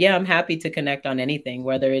 But yeah, I'm happy to connect on anything,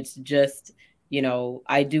 whether it's just,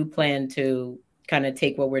 I do plan to kind of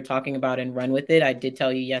take what we're talking about and run with it. I did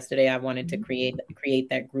tell you yesterday I wanted to create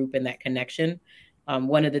that group and that connection.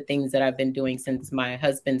 One of the things that I've been doing since my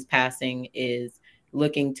husband's passing is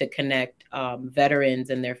looking to connect veterans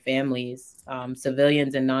and their families,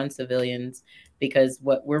 civilians and non-civilians, because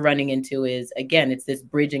what we're running into is, again, it's this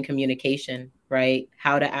bridge in communication, right?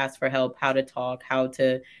 How to ask for help, how to talk, how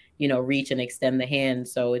to, reach and extend the hand.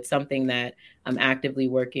 So it's something that I'm actively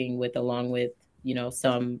working with, along with,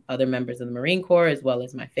 some other members of the Marine Corps, as well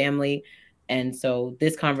as my family. And so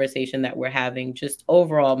this conversation that we're having, just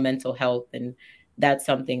overall mental health, and that's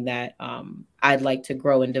something that I'd like to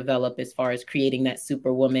grow and develop as far as creating that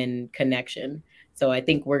superwoman connection. So I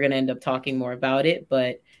think we're going to end up talking more about it,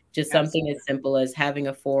 but just something as simple as having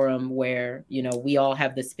a forum where, we all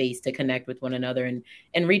have the space to connect with one another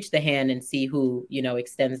and reach the hand and see who,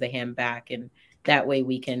 extends the hand back. And that way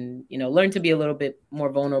we can, learn to be a little bit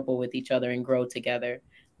more vulnerable with each other and grow together.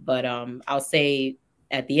 But I'll say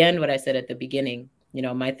at the end what I said at the beginning.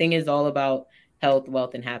 My thing is all about health,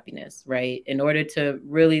 wealth, and happiness, right? In order to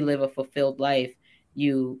really live a fulfilled life,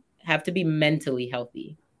 you have to be mentally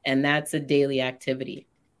healthy. And that's a daily activity.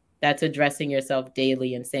 That's addressing yourself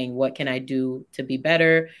daily and saying, what can I do to be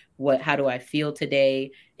better? How do I feel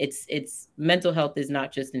today? It's mental health is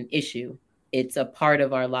not just an issue. It's a part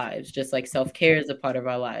of our lives, just like self-care is a part of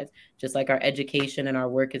our lives, just like our education and our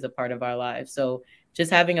work is a part of our lives. So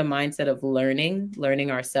just having a mindset of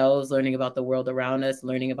learning ourselves, learning about the world around us,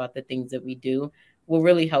 learning about the things that we do will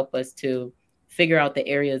really help us to figure out the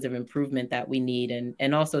areas of improvement that we need,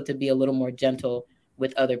 and also to be a little more gentle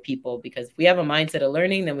with other people, because if we have a mindset of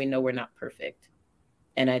learning, then we know we're not perfect.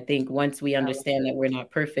 And I think once we understand that we're not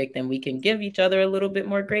perfect, then we can give each other a little bit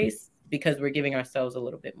more grace, because we're giving ourselves a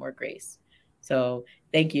little bit more grace. So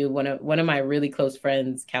thank you. One of my really close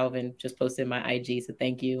friends, Calvin, just posted my IG. So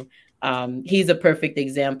thank you. He's a perfect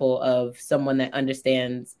example of someone that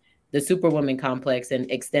understands the superwoman complex and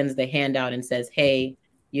extends the hand out and says, hey,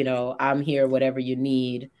 I'm here, whatever you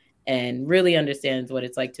need, and really understands what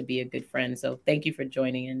it's like to be a good friend. So thank you for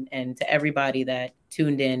joining, and to everybody that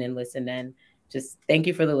tuned in and listened in, just thank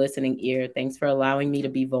you for the listening ear. Thanks for allowing me to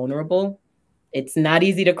be vulnerable. It's not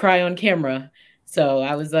easy to cry on camera. So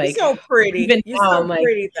I was like, you're so pretty. Even You're now, so I'm like,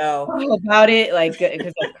 pretty, though. About it, like,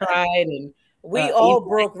 because I cried, and we all even,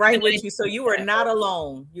 broke right with you. So you were not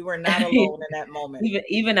alone. You were not alone in that moment.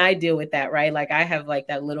 Even I deal with that, right? Like I have like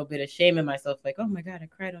that little bit of shame in myself, like, oh my God, I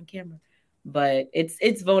cried on camera. But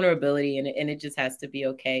it's vulnerability, and it just has to be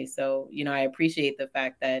okay. So, I appreciate the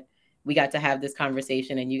fact that we got to have this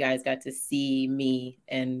conversation, and you guys got to see me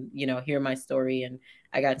and, hear my story, and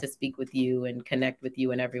I got to speak with you and connect with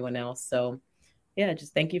you and everyone else. So yeah,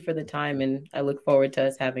 just thank you for the time. And I look forward to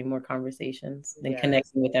us having more conversations and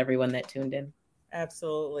connecting with everyone that tuned in.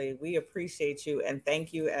 Absolutely. We appreciate you. And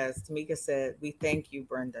thank you. As Tamika said, we thank you,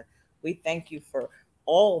 Brenda. We thank you for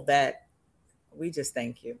all that. We just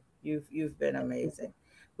thank you. You've been amazing.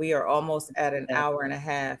 We are almost at an hour and a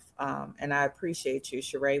half. And I appreciate you,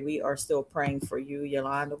 Sheree. We are still praying for you.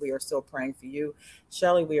 Yolanda, we are still praying for you.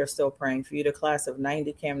 Shelly, we are still praying for you. The class of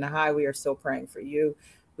 90, Camden High, we are still praying for you.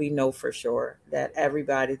 We know for sure that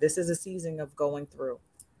everybody, this is a season of going through.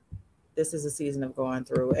 This is a season of going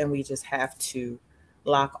through, and we just have to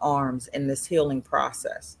lock arms in this healing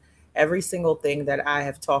process. Every single thing that I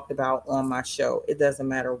have talked about on my show, it doesn't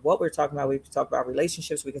matter what we're talking about. We can talk about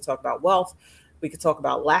relationships, we can talk about wealth, we could talk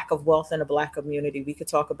about lack of wealth in the Black community, we could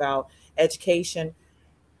talk about education.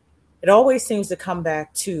 It always seems to come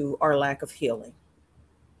back to our lack of healing.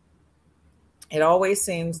 It always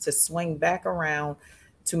seems to swing back around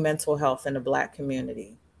to mental health in the Black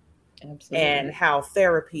community. Absolutely. And how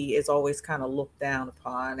therapy is always kind of looked down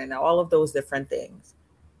upon and all of those different things.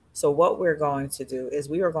 So what we're going to do is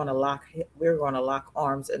we're going to lock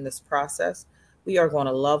arms in this process. We are going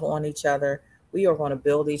to love on each other. We are going to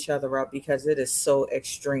build each other up because it is so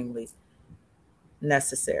extremely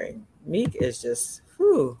necessary. Meek is just,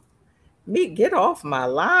 Meek, get off my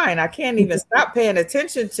line. I can't even stop paying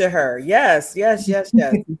attention to her. Yes.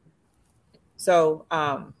 So,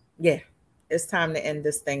 yeah, it's time to end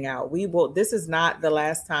this thing out. This is not the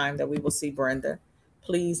last time that we will see Brenda.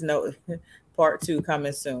 Please note, part 2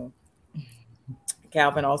 coming soon.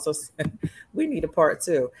 Calvin also said we need a part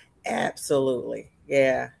 2. Absolutely.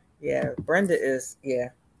 Yeah. Brenda is,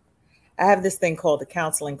 I have this thing called the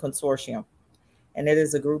Counseling Consortium. And it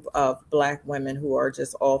is a group of Black women who are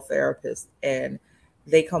just all therapists. And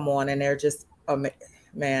they come on and they're just,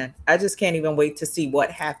 man, I just can't even wait to see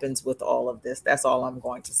what happens with all of this. That's all I'm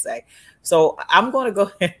going to say. So I'm going to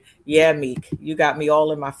go, yeah, Meek, you got me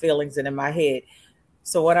all in my feelings and in my head.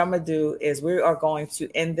 So what I'm going to do is we are going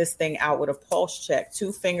to end this thing out with a pulse check,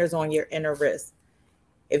 2 fingers on your inner wrist.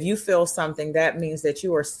 If you feel something, that means that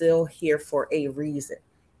you are still here for a reason.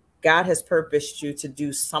 God has purposed you to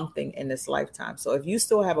do something in this lifetime. So if you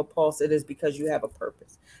still have a pulse, it is because you have a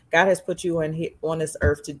purpose. God has put you on this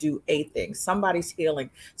earth to do a thing. Somebody's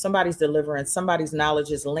healing, somebody's deliverance, somebody's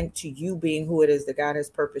knowledge is linked to you being who it is that God has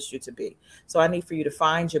purposed you to be. So I need for you to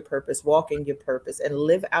find your purpose, walk in your purpose, and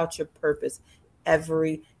live out your purpose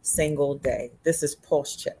every single day. This is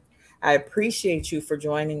Pulse Check. I appreciate you for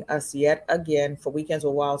joining us yet again for Weekends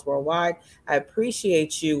with Wilds Worldwide. I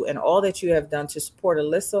appreciate you and all that you have done to support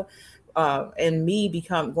Alyssa and me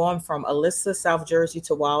going from Alyssa, South Jersey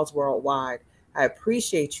to Wilds Worldwide. I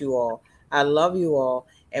appreciate you all. I love you all.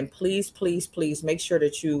 And please, please, please make sure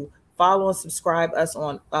that you follow and subscribe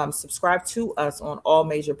to us on all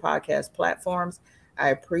major podcast platforms. I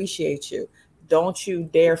appreciate you. Don't you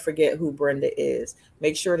dare forget who Brenda is.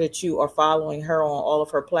 Make sure that you are following her on all of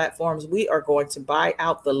her platforms. We are going to buy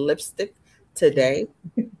out the lipstick today.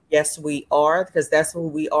 Yes, we are, because that's who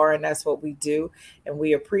we are and that's what we do. And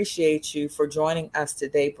we appreciate you for joining us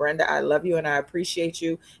today. Brenda, I love you and I appreciate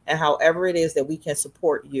you. And however it is that we can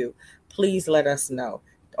support you, please let us know.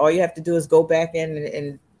 All you have to do is go back in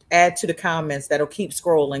and add to the comments. That'll keep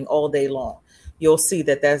scrolling all day long. You'll see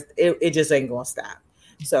that it just ain't going to stop.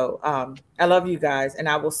 So I love you guys, and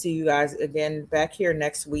I will see you guys again back here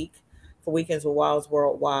next week for Weekends with Wilds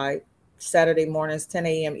Worldwide, Saturday mornings, 10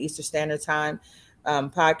 a.m. Eastern Standard Time.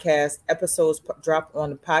 Podcast episodes drop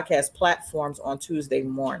on the podcast platforms on Tuesday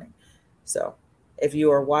morning. So if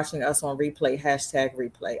you are watching us on replay,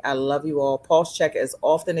 #replay. I love you all. Pulse check as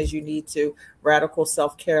often as you need to. Radical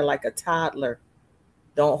self-care like a toddler.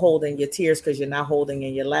 Don't hold in your tears because you're not holding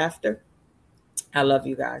in your laughter. I love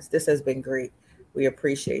you guys. This has been great. We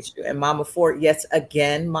appreciate you. And Mama Fort, yes,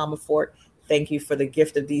 again, Mama Fort, thank you for the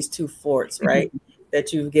gift of these 2 forts, right,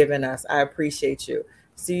 that you've given us. I appreciate you.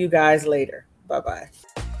 See you guys later.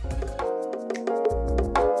 Bye-bye.